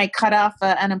they might cut off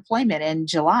unemployment in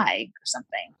July or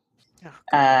something.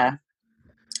 Oh.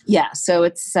 So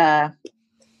it's.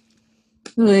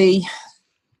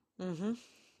 Mm-hmm.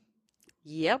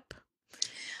 Yep.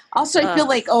 Also, I feel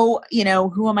like,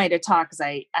 who am I to talk? Because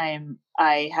I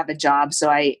have a job, so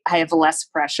I have less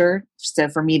pressure. So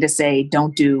for me to say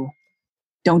don't do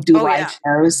live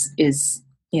shows is,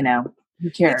 who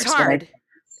cares? It's hard.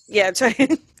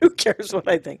 Who cares what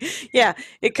I think? Yeah,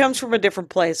 it comes from a different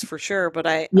place for sure. But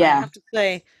I have to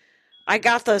say, I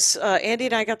got this. Andy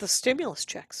and I got the stimulus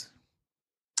checks.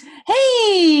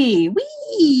 Hey,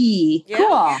 wee,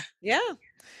 cool. Yeah.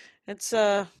 It's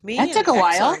me. That took a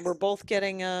while. We're both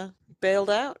getting bailed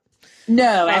out.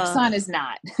 No, Exxon is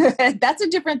not. That's a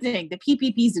different thing. The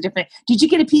PPP is a different. Did you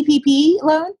get a PPP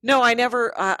loan? No, I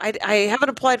never. I haven't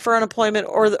applied for unemployment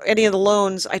or any of the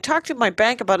loans. I talked to my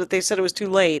bank about it. They said it was too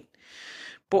late,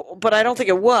 but I don't think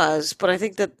it was. But I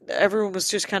think that everyone was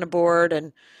just kind of bored,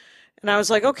 and I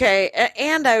was like, okay.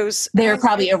 And I was. They were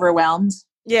probably overwhelmed.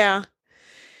 Yeah.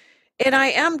 And I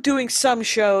am doing some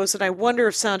shows, and I wonder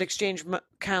if Sound Exchange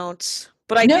counts.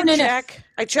 But I did check.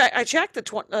 No. I checked I cashed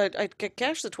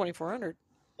the $2,400.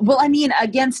 Well, I mean,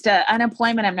 against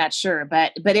unemployment, I'm not sure,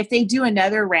 but if they do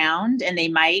another round, and they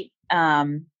might,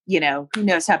 who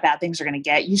knows how bad things are going to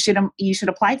get? You should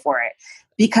apply for it,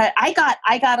 because I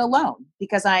got a loan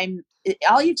because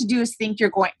all you have to do is think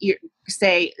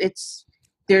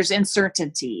there's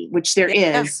uncertainty, which there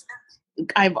is.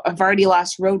 I've already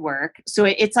lost road work. So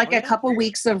it's like a couple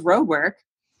weeks of road work,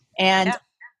 and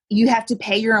you have to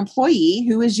pay your employee,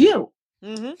 who is you.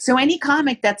 Mm-hmm. So any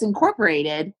comic that's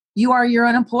incorporated, you are your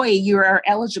own employee. You are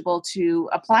eligible to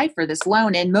apply for this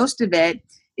loan, and most of it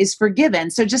is forgiven.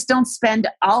 So just don't spend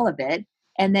all of it.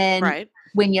 And then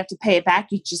when you have to pay it back,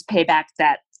 you just pay back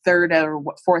that third or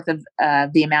fourth of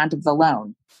the amount of the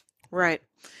loan. Right.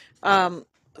 I'm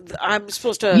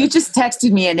supposed to. You just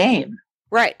texted me a name.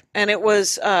 Right. And it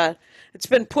was, it's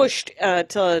been pushed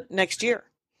to next year.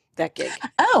 that gig.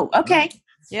 Oh, okay.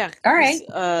 Yeah. All right.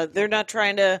 They're not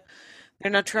trying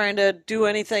to do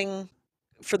anything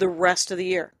for the rest of the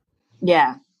year.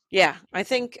 Yeah. Yeah. I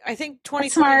think 2020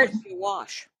 smart. might be a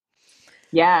wash.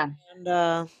 Yeah. And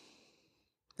I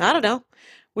don't know.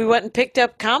 We went and picked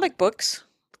up comic books.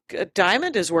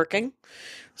 Diamond is working.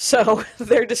 So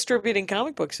they're distributing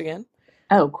comic books again.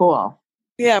 Oh, cool.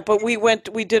 Yeah, but we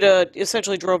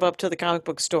essentially drove up to the comic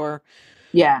book store,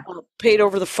 Yeah. paid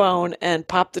over the phone, and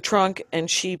popped the trunk, and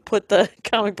she put the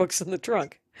comic books in the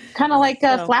trunk. Kind of like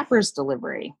a So- Flappers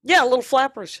delivery. Yeah, little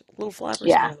flappers.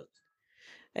 Yeah. kind of.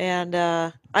 And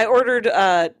I ordered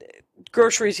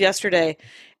groceries yesterday,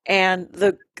 and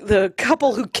the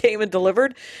couple who came and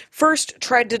delivered first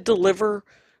tried to deliver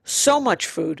so much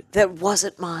food that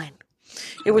wasn't mine.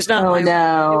 It was not Oh, mine.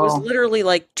 no. It was literally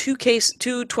like two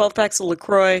 12 packs of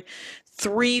LaCroix,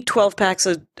 3 12 packs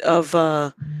of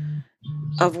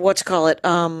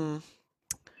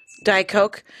Diet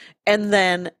Coke, and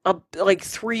then like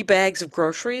 3 bags of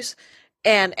groceries.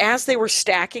 And as they were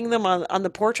stacking them on the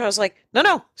porch, I was like,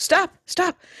 no, stop.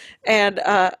 And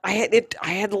I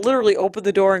had to literally open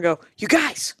the door and go, you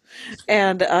guys.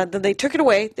 And then they took it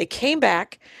away. They came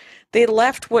back. They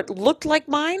left what looked like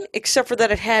mine, except for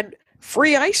that it had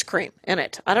free ice cream in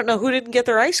it. I don't know who didn't get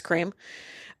their ice cream.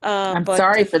 I'm but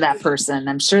sorry for that person.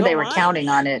 I'm sure they No, were I- counting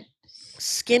on it.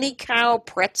 Skinny Cow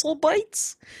pretzel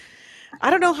bites.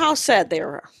 I don't know how sad they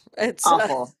were. It's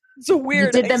Awful. it's a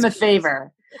weird. You did them a ice cream.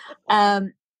 favor.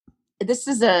 This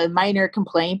is a minor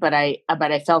complaint, but I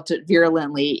felt it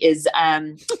virulently. Is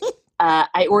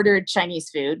I ordered Chinese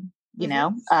food,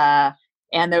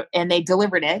 and they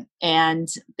delivered it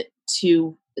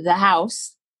to the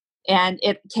house, and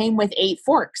it came with 8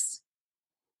 forks,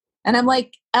 and I'm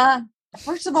like,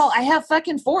 first of all, I have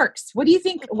fucking forks. What do you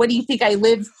think? What do you think I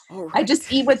live? Oh, I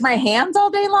just eat with my hands all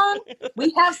day long.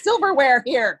 We have silverware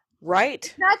here. Right.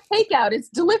 It's not takeout, it's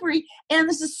delivery. And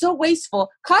this is so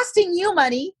wasteful, costing you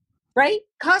money, right?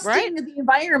 Costing the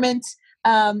environment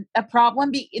a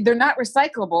problem. They're not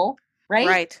recyclable,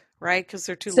 right? Right. Because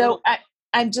they're too So little.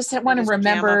 I just want to Just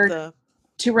jam up remember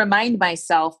to remind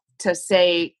myself to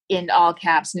say in all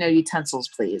caps, no utensils,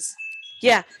 please.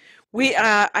 Yeah.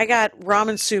 I got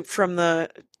ramen soup from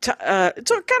it's kind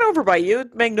of over by you,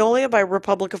 Magnolia by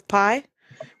Republic of Pie.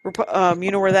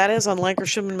 You know where that is on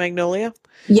Lancashire and Magnolia?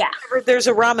 Yeah. There's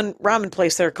a ramen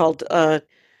place there called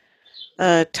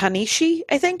Tanishi,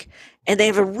 I think, and they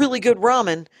have a really good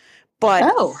ramen.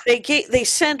 But they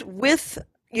sent with,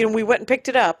 we went and picked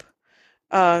it up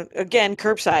again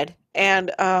curbside,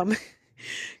 and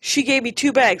she gave me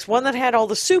 2 bags, one that had all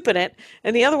the soup in it,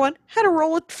 and the other one had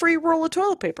a free roll of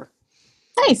toilet paper.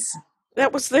 Nice.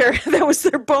 That was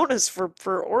their bonus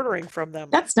for ordering from them.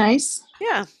 That's nice.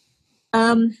 Yeah.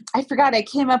 I forgot. I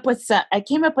came up with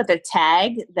a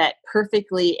tag that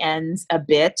perfectly ends a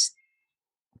bit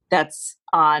that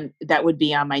would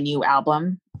be on my new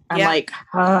album. I'm like,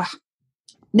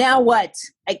 now what?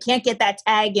 I can't get that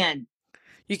tag in.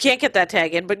 You can't get that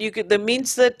tag in, but you could. That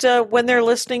means that when they're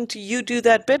listening to you do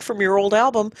that bit from your old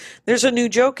album, there's a new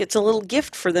joke. It's a little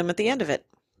gift for them at the end of it.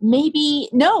 Maybe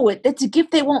no. It's a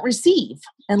gift they won't receive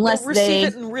unless They'll receive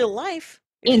it in real life.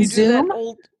 In Zoom.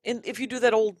 If you do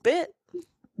that old bit.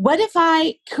 What if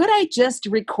could I just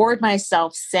record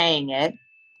myself saying it,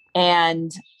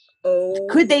 and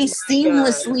could they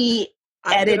seamlessly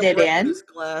edit it in? This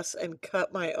glass and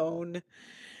cut my own.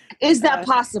 Is that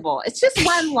possible? It's just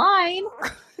one line.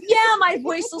 Yeah, my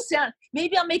voice will sound.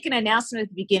 Maybe I'll make an announcement at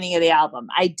the beginning of the album.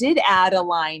 I did add a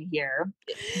line here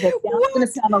that's going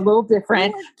to sound a little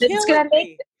different. It's going to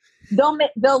make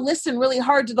they'll listen really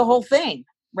hard to the whole thing,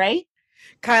 right?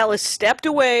 Kyle has stepped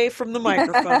away from the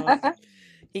microphone.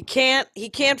 He can't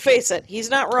face it. He's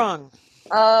not wrong.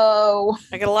 Oh.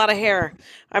 I got a lot of hair.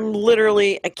 I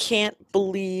can't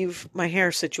believe my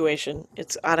hair situation.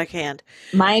 It's out of hand.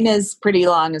 Mine is pretty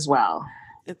long as well.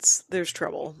 There's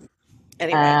trouble.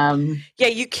 Anyway. Yeah,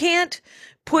 you can't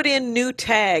put in new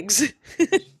tags.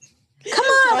 Come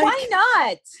on, why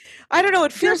not? I don't know.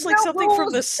 It feels like something from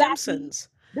rules, The Simpsons.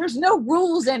 There's no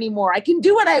rules anymore. I can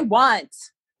do what I want.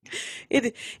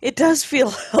 It does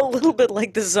feel a little bit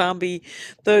like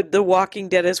the Walking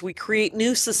Dead, as we create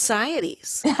new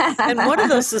societies. And one of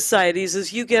those societies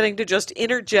is you getting to just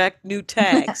interject new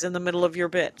tags in the middle of your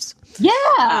bits.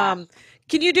 Yeah.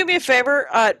 Can you do me a favor?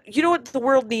 You know what the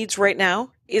world needs right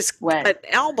now is an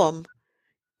album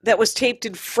that was taped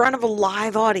in front of a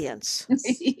live audience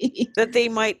that they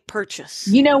might purchase.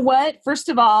 You know what? First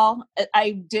of all,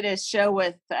 I did a show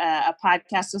with a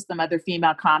podcast with some other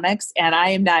female comics, and I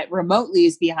am not remotely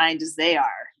as behind as they are.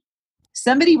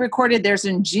 somebody recorded theirs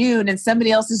in June and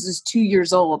somebody else's is 2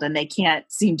 years old and they can't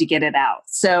seem to get it out.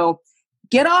 So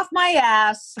get off my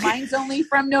ass. Mine's only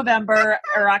from November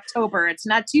or October. It's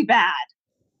not too bad.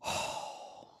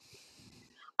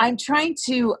 I'm trying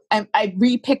to, I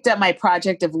re-picked up my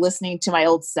project of listening to my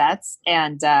old sets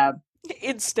and,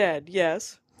 Instead,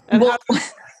 yes. well,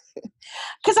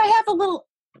 because I have a little,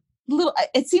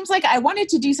 it seems like I wanted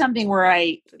to do something where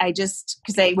I just,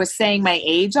 because I was saying my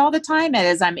age all the time, and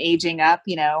as I'm aging up,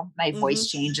 you know, my voice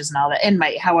changes and all that, and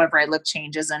my, however I look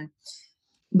changes.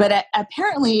 But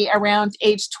apparently around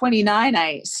age 29,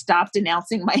 I stopped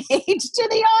announcing my age to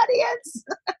the audience.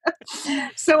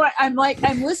 So I'm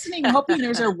listening, hoping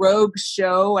there's a rogue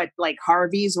show at like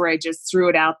Harvey's where I just threw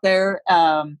it out there.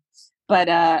 But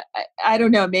I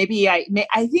don't know, maybe I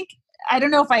think, I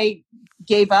don't know if I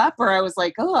gave up or I was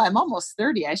like, oh, I'm almost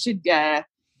 30. I should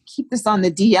keep this on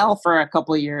the DL for a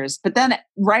couple of years. But then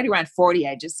right around 40,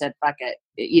 I just said, fuck it.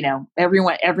 You know,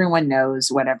 everyone knows,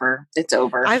 whatever, it's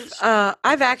over.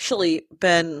 I've actually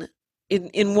been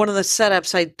in one of the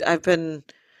setups. I've been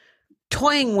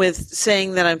toying with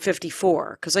saying that I'm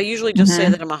 54 because I usually just say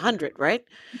that I'm 100, right?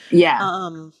 Yeah.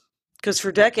 Because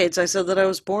for decades I said that I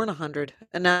was born 100,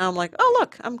 and now I'm like, oh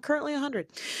look, I'm currently 100.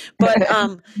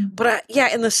 But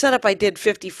yeah, in the setup I did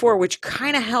 54, which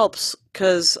kind of helps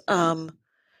because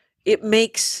it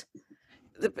makes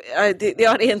the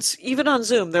audience, even on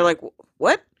Zoom, they're like,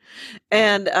 what?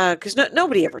 And because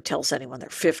nobody ever tells anyone they're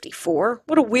 54.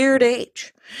 What a weird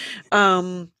age.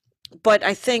 But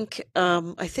I think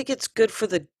it's good for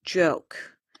the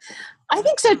joke. I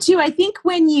think so too. I think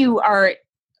when you are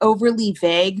overly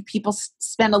vague, people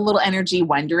spend a little energy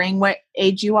wondering what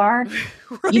age you are.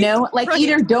 Right, you know, like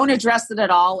either don't address it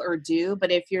at all or do.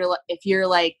 But if you're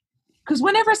like, because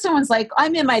whenever someone's like,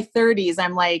 I'm in my 30s,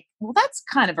 I'm like, well, that's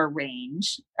kind of a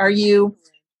range. Are you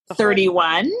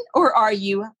 31 or are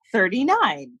you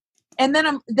 39? And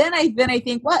then I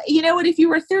think, well, you know what? If you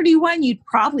were 31, you'd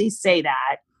probably say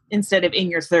that instead of in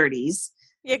your 30s.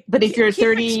 Yeah, but if you're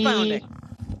 30,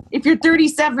 if you're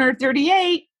 37 or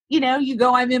 38, you know, you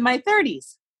go, I'm in my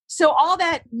 30s. So all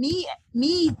that, me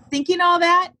thinking all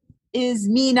that is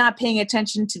me not paying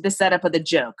attention to the setup of the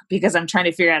joke because I'm trying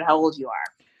to figure out how old you are.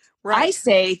 Right. I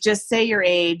say, just say your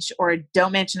age or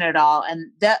don't mention it at all.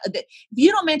 And if you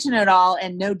don't mention it at all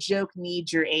and no joke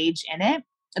needs your age in it,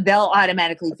 they'll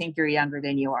automatically think you're younger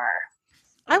than you are.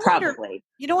 I probably. Wonder,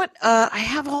 you know what? I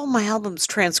have all my albums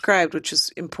transcribed, which is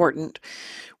important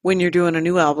when you're doing a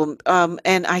new album.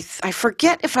 And I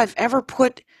forget if I've ever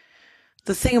put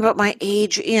the thing about my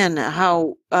age in,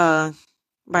 how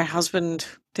my husband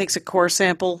takes a core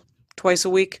sample twice a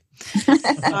week.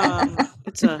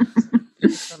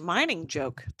 It's a mining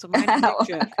joke. It's a mining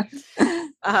joke.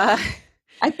 I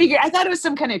thought it was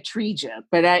some kind of tree joke,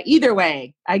 but either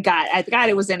way, I got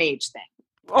it was an age thing.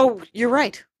 Oh, you're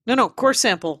right. No, core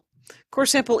sample. Core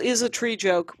sample is a tree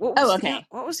joke. What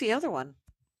was the other one?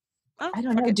 I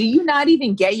don't know. Do you not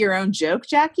even get your own joke,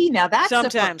 Jackie? Now that's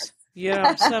sometimes.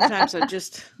 Yeah, sometimes I'm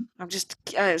just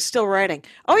still writing.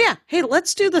 Oh yeah. Hey,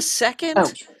 let's do the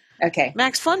second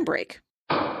Max Fun break.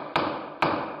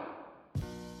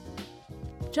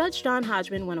 Judge John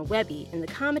Hodgman won a Webby in the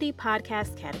comedy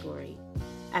podcast category.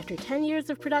 After 10 years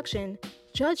of production,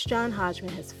 Judge John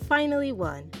Hodgman has finally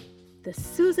won the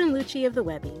Susan Lucci of the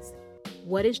Webbies.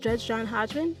 What is Judge John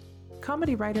Hodgman?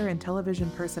 Comedy writer and television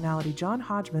personality John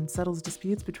Hodgman settles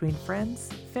disputes between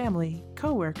friends, family,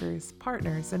 co-workers,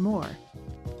 partners, and more.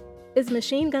 Is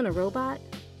Machine Gun a robot?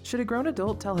 Should a grown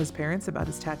adult tell his parents about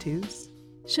his tattoos?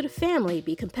 Should a family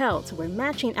be compelled to wear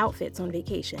matching outfits on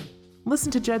vacation?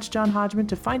 Listen to Judge John Hodgman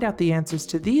to find out the answers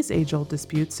to these age-old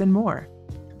disputes and more.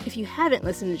 If you haven't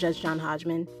listened to Judge John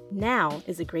Hodgman, now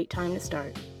is a great time to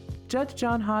start. Judge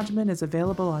John Hodgman is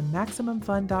available on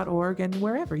MaximumFun.org and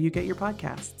wherever you get your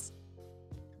podcasts.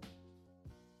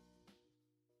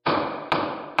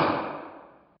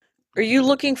 Are you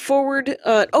looking forward?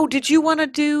 Did you want to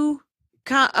do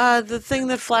the thing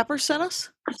that Flapper sent us?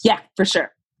 Yeah, for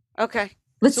sure. Okay.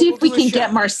 Let's see if we can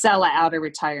get Marcella out of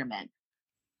retirement.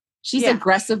 She's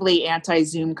aggressively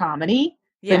anti-Zoom comedy,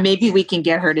 but maybe we can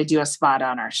get her to do a spot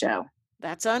on our show.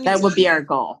 That's on. That would be our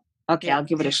goal. Okay, I'll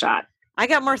give it a shot. I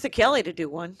got Martha Kelly to do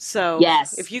one, so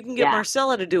yes, if you can get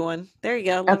Marcella to do one, there you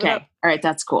go. Okay, all right,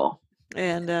 that's cool.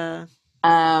 And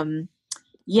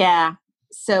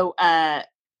so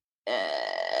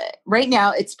right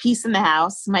now it's peace in the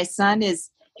house. My son is.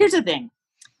 Here's the thing: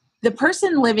 the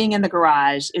person living in the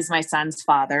garage is my son's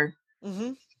father,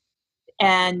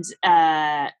 and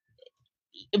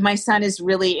my son is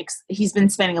really. He's been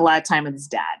spending a lot of time with his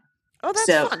dad. Oh,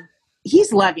 that's fun.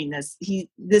 He's loving this.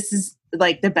 This is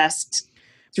like the best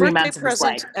 3 Birthday months of his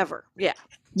life. present ever. Yeah.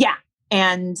 Yeah.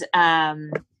 And,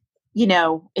 you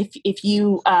know, if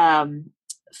you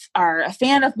are a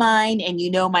fan of mine and you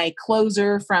know my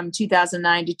closer from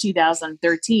 2009 to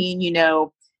 2013, you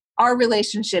know, our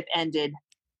relationship ended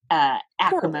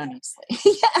acrimoniously.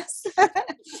 Yes.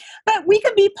 But we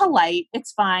can be polite.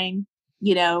 It's fine.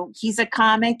 You know, he's a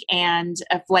comic, and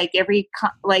if like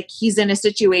he's in a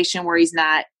situation where he's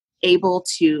not able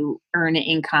to earn an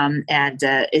income, and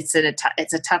it's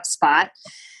a tough spot.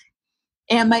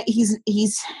 And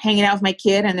he's hanging out with my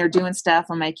kid, and they're doing stuff,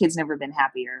 and my kid's never been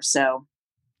happier. So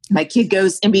my kid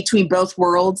goes in between both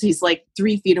worlds. He's like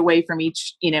 3 feet away from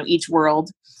each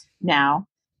world now.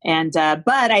 And,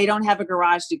 but I don't have a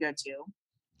garage to go to.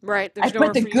 Right. I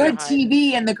put the good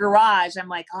TV in the garage. I'm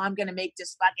like, oh, I'm going to make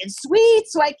this fucking sweet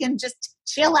so I can just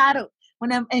chill out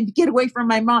and get away from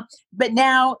my mom. But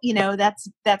now, you know,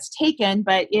 that's taken,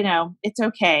 but you know, it's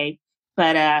okay.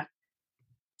 But,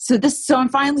 so I'm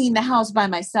finally in the house by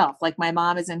myself. Like my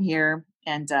mom isn't here,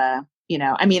 and, you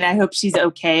know, I mean, I hope she's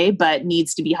okay, but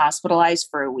needs to be hospitalized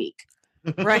for a week.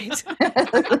 Right.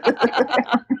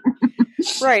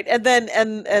 Right. And then,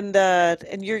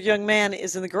 and your young man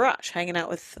is in the garage hanging out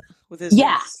with his.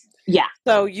 Yeah. Niece. Yeah.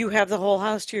 So you have the whole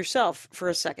house to yourself for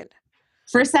a second.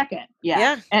 Yeah.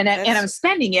 Yeah. And I'm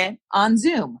spending it on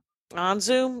Zoom. On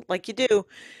Zoom, like you do.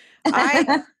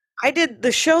 I did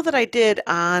the show that I did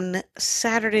on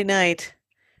Saturday night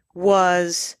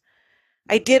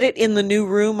I did it in the new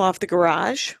room off the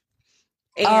garage.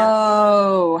 And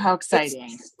oh, how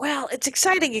exciting. It's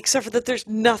exciting, except for that there's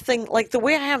nothing like the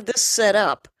way I have this set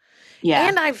up. Yeah.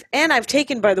 And I've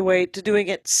taken, by the way, to doing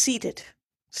it seated,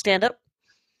 stand up.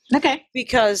 Okay.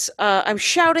 Because I'm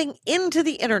shouting into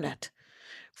the internet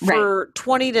for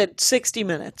 20 to 60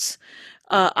 minutes.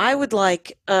 I would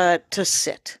like to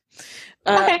sit.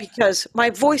 Because my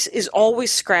voice is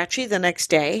always scratchy the next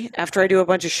day after I do a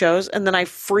bunch of shows, and then I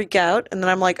freak out, and then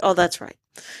I'm like, oh, that's right.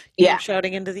 You're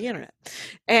shouting into the internet.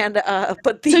 And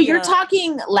so you're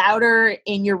talking louder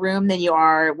in your room than you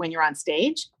are when you're on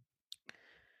stage?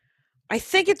 I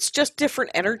think it's just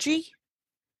different energy.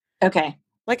 Okay.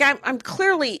 Like I am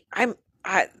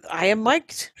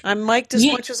mic'd. I'm mic'd as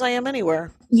much as I am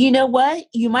anywhere. You know what?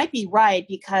 You might be right,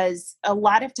 because a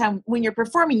lot of time when you're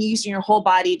performing, you're using your whole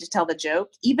body to tell the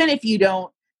joke. Even if you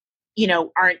don't,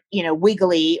 aren't,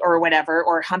 wiggly or whatever,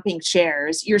 or humping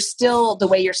chairs, you're still the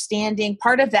way you're standing.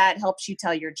 Part of that helps you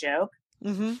tell your joke.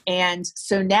 Mm-hmm. And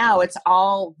so now it's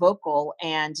all vocal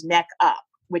and neck up,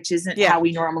 which isn't how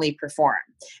we normally perform.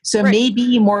 So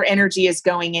maybe more energy is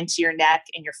going into your neck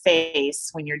and your face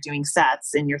when you're doing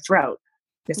sets, in your throat.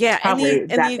 And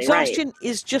the exhaustion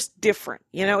is just different.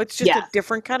 It's just a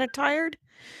different kind of tired.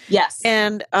 Yes.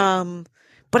 And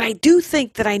but I do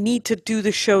think that I need to do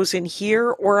the shows in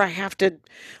here, or I have to,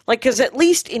 because at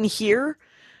least in here,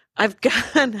 I've got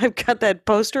that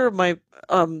poster of my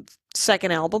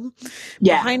second album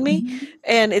behind me,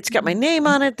 and it's got my name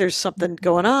on it. There's something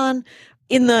going on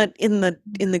in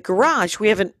the garage. We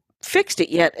haven't fixed it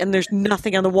yet, and there's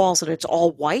nothing on the walls, and it's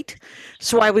all white.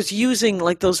 So I was using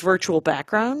those virtual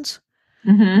backgrounds.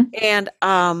 Mm-hmm. And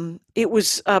it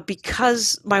was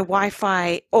because my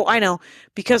Wi-Fi. Oh, I know,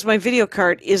 because my video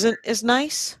card isn't as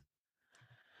nice.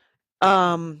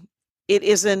 It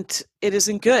isn't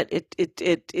good.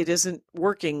 It isn't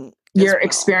working. You're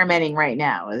experimenting right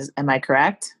now. Am I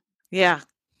correct? Yeah,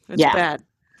 it's bad.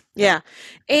 Yeah,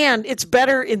 and it's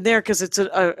better in there because it's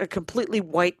a completely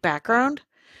white background.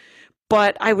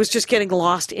 But I was just getting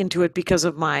lost into it because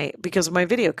of my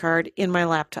video card in my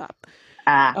laptop.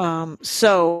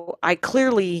 So I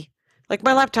clearly,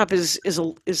 my laptop is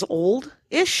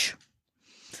old-ish.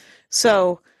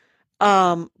 So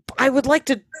I would like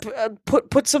to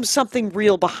put something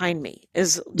real behind me.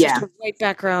 Just a white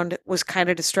background was kind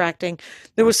of distracting.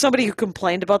 There was somebody who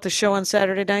complained about the show on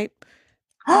Saturday night.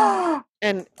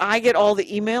 And I get all the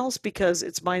emails because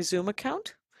it's my Zoom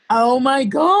account. Oh my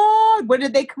God. What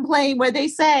did they complain? What did they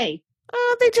say?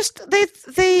 I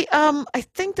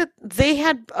think that they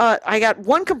had, I got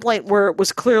one complaint where it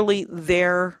was clearly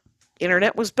their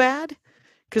internet was bad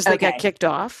because they got kicked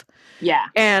off. Yeah.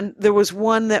 And there was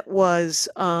one that was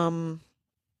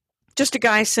just a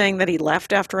guy saying that he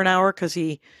left after an hour because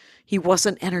he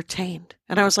wasn't entertained.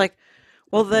 And I was like,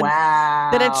 well, then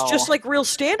it's just like real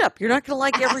stand-up. You're not going to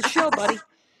like every show, buddy.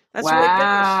 That's the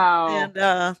way it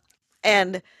goes.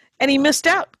 And he missed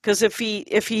out because if he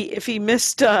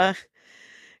missed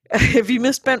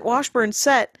Bent Washburn's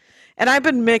set, and I've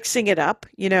been mixing it up,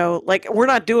 we're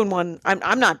not doing one.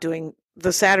 I'm not doing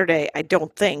the Saturday, I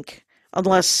don't think,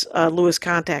 unless Lewis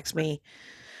contacts me.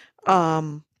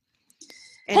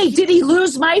 Hey, did he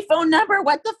lose my phone number?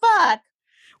 What the fuck?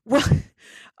 Well,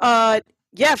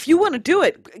 yeah, if you want to do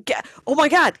it. Oh my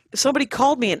God, somebody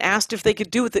called me and asked if they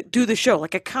could do the show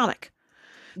like a comic.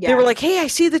 Yeah. They were like, "Hey, I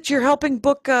see that you're helping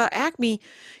book Acme.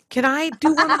 Can I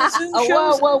do one of the Zoom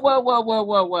shows?"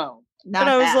 Whoa. Not And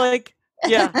I was that. like,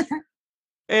 "Yeah."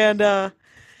 And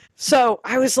so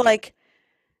I was like,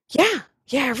 "Yeah,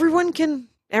 everyone can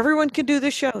do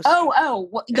the shows."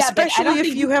 Well, yeah, Especially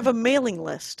if you have a mailing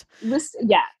list.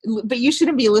 But you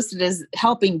shouldn't be listed as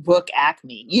helping book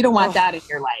Acme. You don't want that in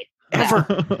your life.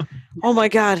 Ever. Oh my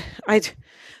God.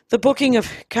 The booking of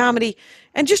comedy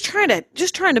and just trying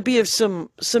to be of some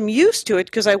use to it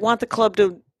because I want the club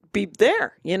to be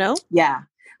there, you know? Yeah.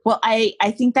 Well, I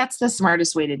think that's the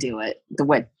smartest way to do it.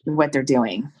 What they're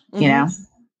doing, you know?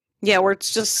 Yeah, where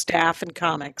it's just staff and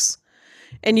comics.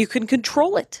 And you can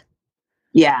control it.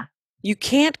 Yeah. You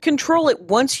can't control it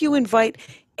once you invite.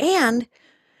 And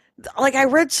like I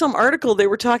read some article they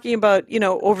were talking about, you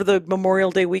know, over the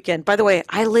Memorial Day weekend. By the way,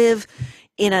 I live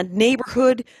in a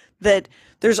neighborhood that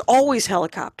there's always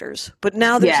helicopters, but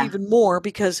now there's even more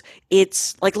because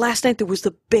it's like last night there was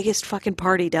the biggest fucking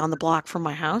party down the block from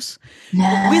my house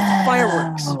with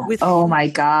fireworks. Oh my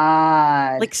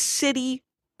God. Like city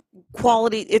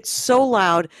quality. It's so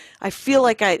loud. I feel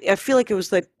like it was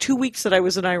the 2 weeks that I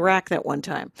was in Iraq that one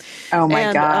time. Oh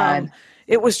my God.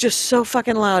 It was just so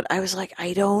fucking loud. I was like,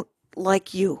 I don't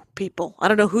like you people. I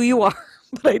don't know who you are,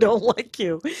 but I don't like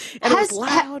you. And it was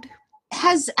loud.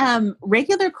 Has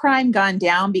regular crime gone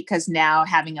down because now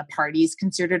having a party is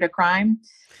considered a crime?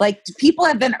 Like people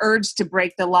have been urged to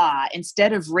break the law.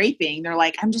 Instead of raping, they're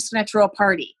like, I'm just going to throw a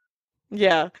party.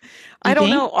 Yeah. I don't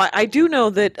know. I do know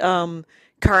that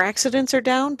car accidents are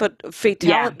down, but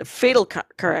fatal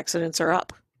car accidents are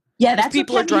up. Yeah, that's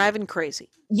people are driving crazy.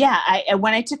 Yeah,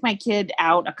 when I took my kid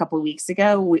out a couple of weeks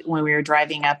ago, when we were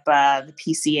driving up the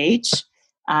PCH,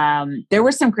 there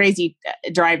were some crazy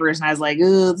drivers, and I was like,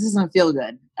 "Ooh, this doesn't feel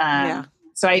good."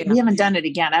 So we haven't done it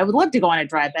again. I would love to go on a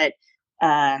drive, but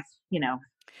you know,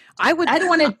 I don't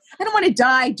want to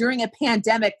die during a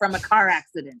pandemic from a car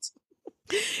accident.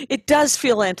 It does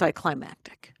feel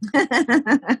anticlimactic.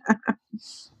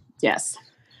 Yes.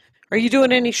 Are you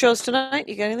doing any shows tonight?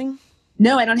 You got anything?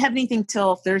 No, I don't have anything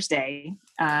till Thursday.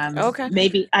 Okay.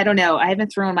 Maybe, I don't know. I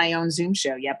haven't thrown my own Zoom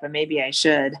show yet, but maybe I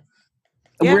should.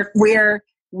 Yeah.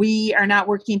 We are not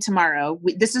working tomorrow.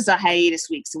 This is a hiatus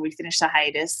week, so we finished the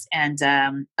hiatus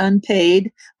and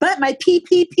unpaid. But my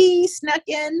PPP snuck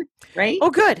in, right? Oh,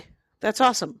 good. That's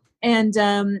awesome. And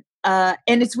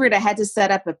it's weird. I had to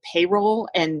set up a payroll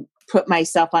and put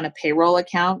myself on a payroll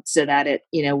account so that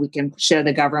we can show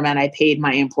the government I paid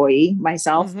my employee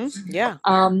myself. Mm-hmm. Yeah.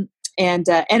 And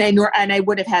I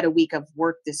would have had a week of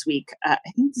work this week. I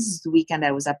think this is the weekend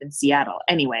I was up in Seattle.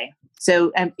 Anyway,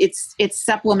 so it's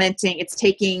supplementing. It's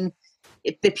taking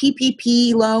the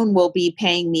PPP loan will be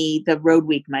paying me the road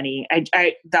week money.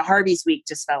 The Harvey's week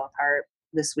just fell apart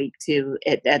this week too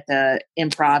at the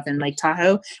Improv in Lake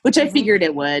Tahoe, which I figured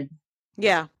it would.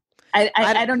 Yeah.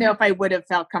 I don't know if I would have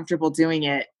felt comfortable doing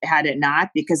it had it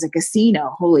not, because a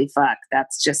casino, holy fuck,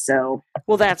 that's just so.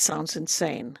 Well, that sounds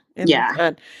insane.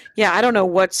 Yeah. I don't know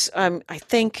what's. I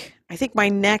think my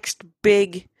next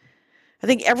big. I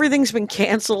think everything's been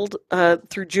canceled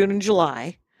through June and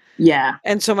July. Yeah.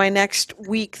 And so my next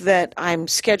week that I'm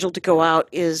scheduled to go out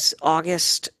is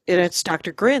August, and it's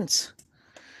Dr. Grins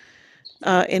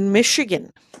in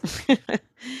Michigan.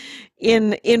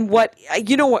 In what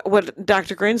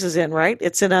Dr. Grins is in, right?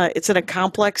 It's in a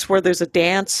complex where there's a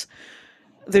dance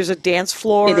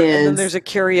floor, and then there's a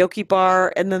karaoke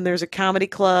bar, and then there's a comedy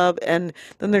club, and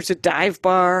then there's a dive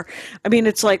bar. I mean,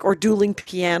 it's like, or dueling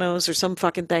pianos or some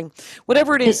fucking thing.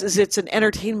 Whatever it is it's an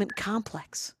entertainment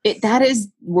complex. That is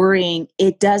worrying.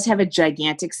 It does have a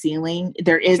gigantic ceiling.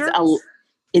 There is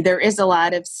a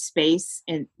lot of space,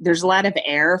 and there's a lot of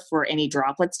air for any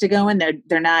droplets to go in.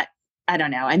 They're not. I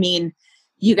don't know. I mean,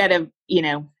 you got to,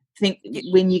 think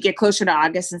when you get closer to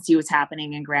August and see what's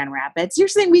happening in Grand Rapids. You're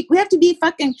saying we have to be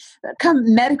fucking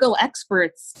medical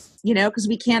experts, because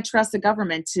we can't trust the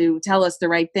government to tell us the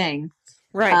right thing.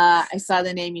 Right. I saw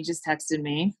the name you just texted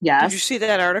me. Yes. Did you see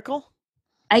that article?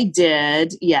 I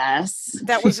did. Yes.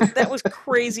 That was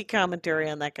crazy commentary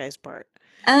on that guy's part.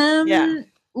 Yeah.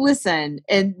 Listen,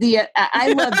 and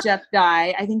I love Jeff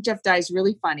Dye. I think Jeff Dye is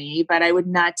really funny, but I would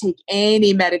not take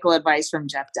any medical advice from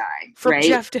Jeff Dye.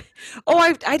 Jeff Dye. Oh,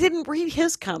 I didn't read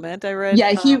his comment. I read.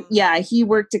 He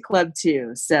worked at Club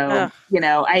too. So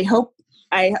I hope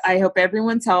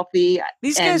everyone's healthy.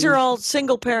 These guys are all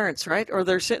single parents, right? Or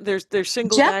they're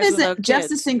single.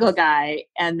 Jeff's a single guy,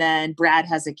 and then Brad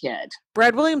has a kid.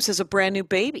 Brad Williams has a brand new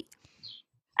baby.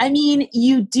 I mean,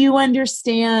 you do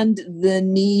understand the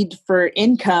need for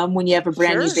income when you have a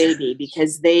brand new baby,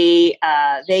 because they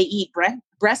eat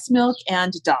breast milk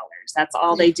and dollars. That's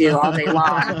all they do all day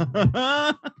long.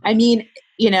 I mean,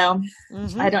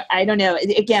 I don't know.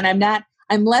 Again,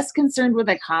 I'm less concerned with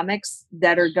the comics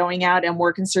that are going out and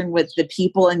more concerned with the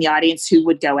people in the audience who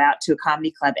would go out to a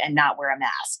comedy club and not wear a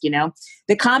mask.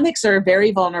 The comics are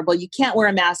very vulnerable. You can't wear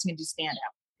a mask and do stand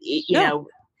up, you know?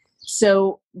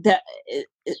 So the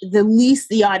least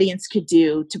the audience could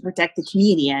do to protect the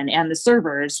comedian and the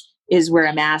servers is wear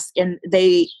a mask. And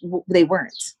they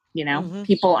weren't,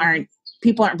 people aren't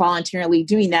voluntarily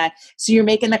doing that. So you're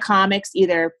making the comics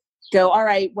either go, all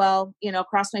right, well,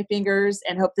 cross my fingers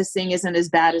and hope this thing isn't as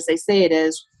bad as they say it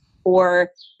is,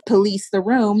 or police the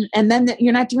room. And then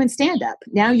you're not doing stand up.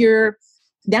 Now you're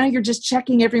just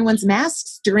checking everyone's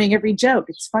masks during every joke.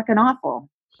 It's fucking awful.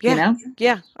 Yeah.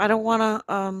 Yeah. I don't want to,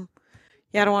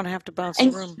 I don't want to have to bounce the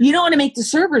room. You don't want to make the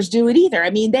servers do it either.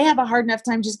 I mean, they have a hard enough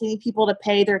time just getting people to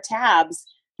pay their tabs,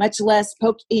 much less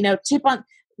tip on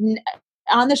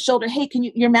the shoulder. Hey,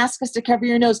 your mask has to cover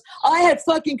your nose. I had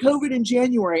fucking COVID in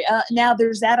January. Now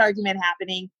there's that argument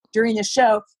happening during the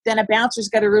show. Then a bouncer's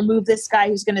got to remove this guy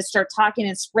who's going to start talking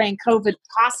and spraying COVID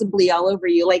possibly all over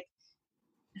you. Like,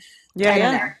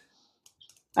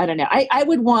 I don't know. I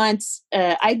would want,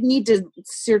 I'd need to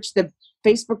search the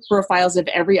Facebook profiles of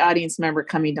every audience member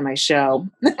coming to my show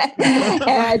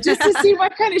just to see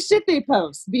what kind of shit they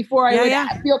post before I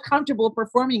would feel comfortable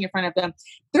performing in front of them.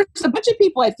 There's a bunch of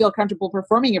people I feel comfortable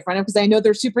performing in front of because I know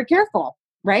they're super careful,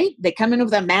 right? They come in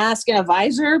with a mask and a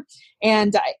visor,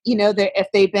 and if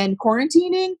they've been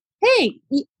quarantining, hey,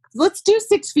 let's do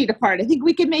 6 feet apart. I think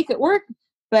we can make it work,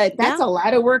 but that's a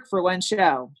lot of work for one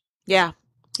show. Yeah.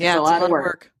 Yeah. It's a lot of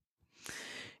work.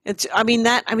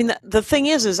 The thing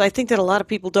is I think that a lot of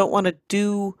people don't want to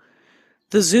do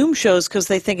the Zoom shows because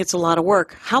they think it's a lot of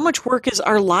work. How much work is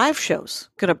our live shows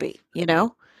going to be,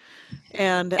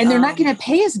 And they're not going to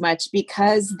pay as much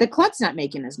because the club's not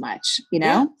making as much,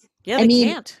 Yeah, they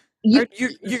can't. You're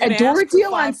a door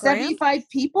deal on 75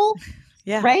 people,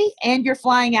 right? And you're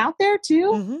flying out there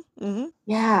too.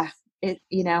 Yeah. The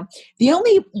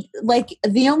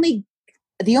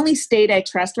only state I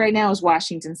trust right now is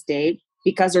Washington State,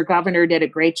 because their governor did a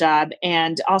great job,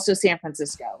 and also San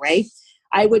Francisco, right?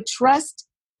 I would trust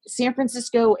San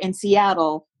Francisco and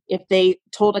Seattle if they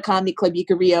told a comedy club you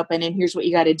could reopen and here's what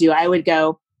you got to do. I would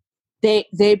go.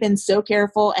 They've been so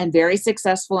careful and very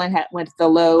successful and went the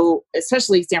low,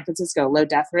 especially San Francisco, low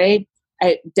death rate.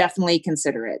 I definitely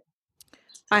consider it.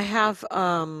 I have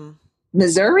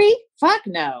Missouri? Fuck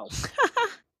no.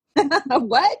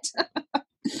 What?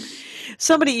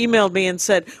 Somebody emailed me and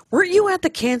said, "Weren't you at the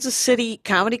Kansas City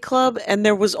Comedy Club and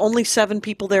there was only 7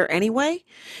 people there anyway?"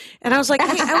 And I was like,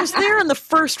 "Hey, I was there in the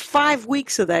first 5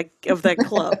 weeks of that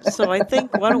club, so I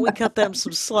think why don't we cut them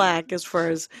some slack as far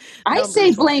as." I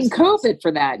say blame COVID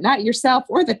for that, not yourself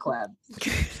or the club.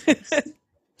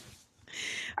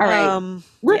 All right,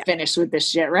 we're finished with this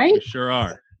shit, right? We sure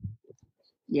are.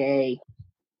 Yay!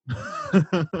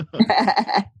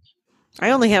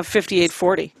 I only have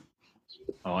 5840.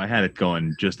 Oh, I had it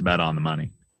going just about on the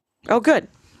money. Oh, good.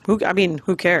 Who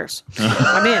cares?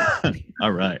 I'm in.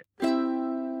 All right.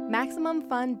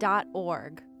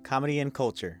 MaximumFun.org. Comedy and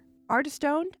culture. Artist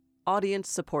owned. Audience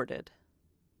supported.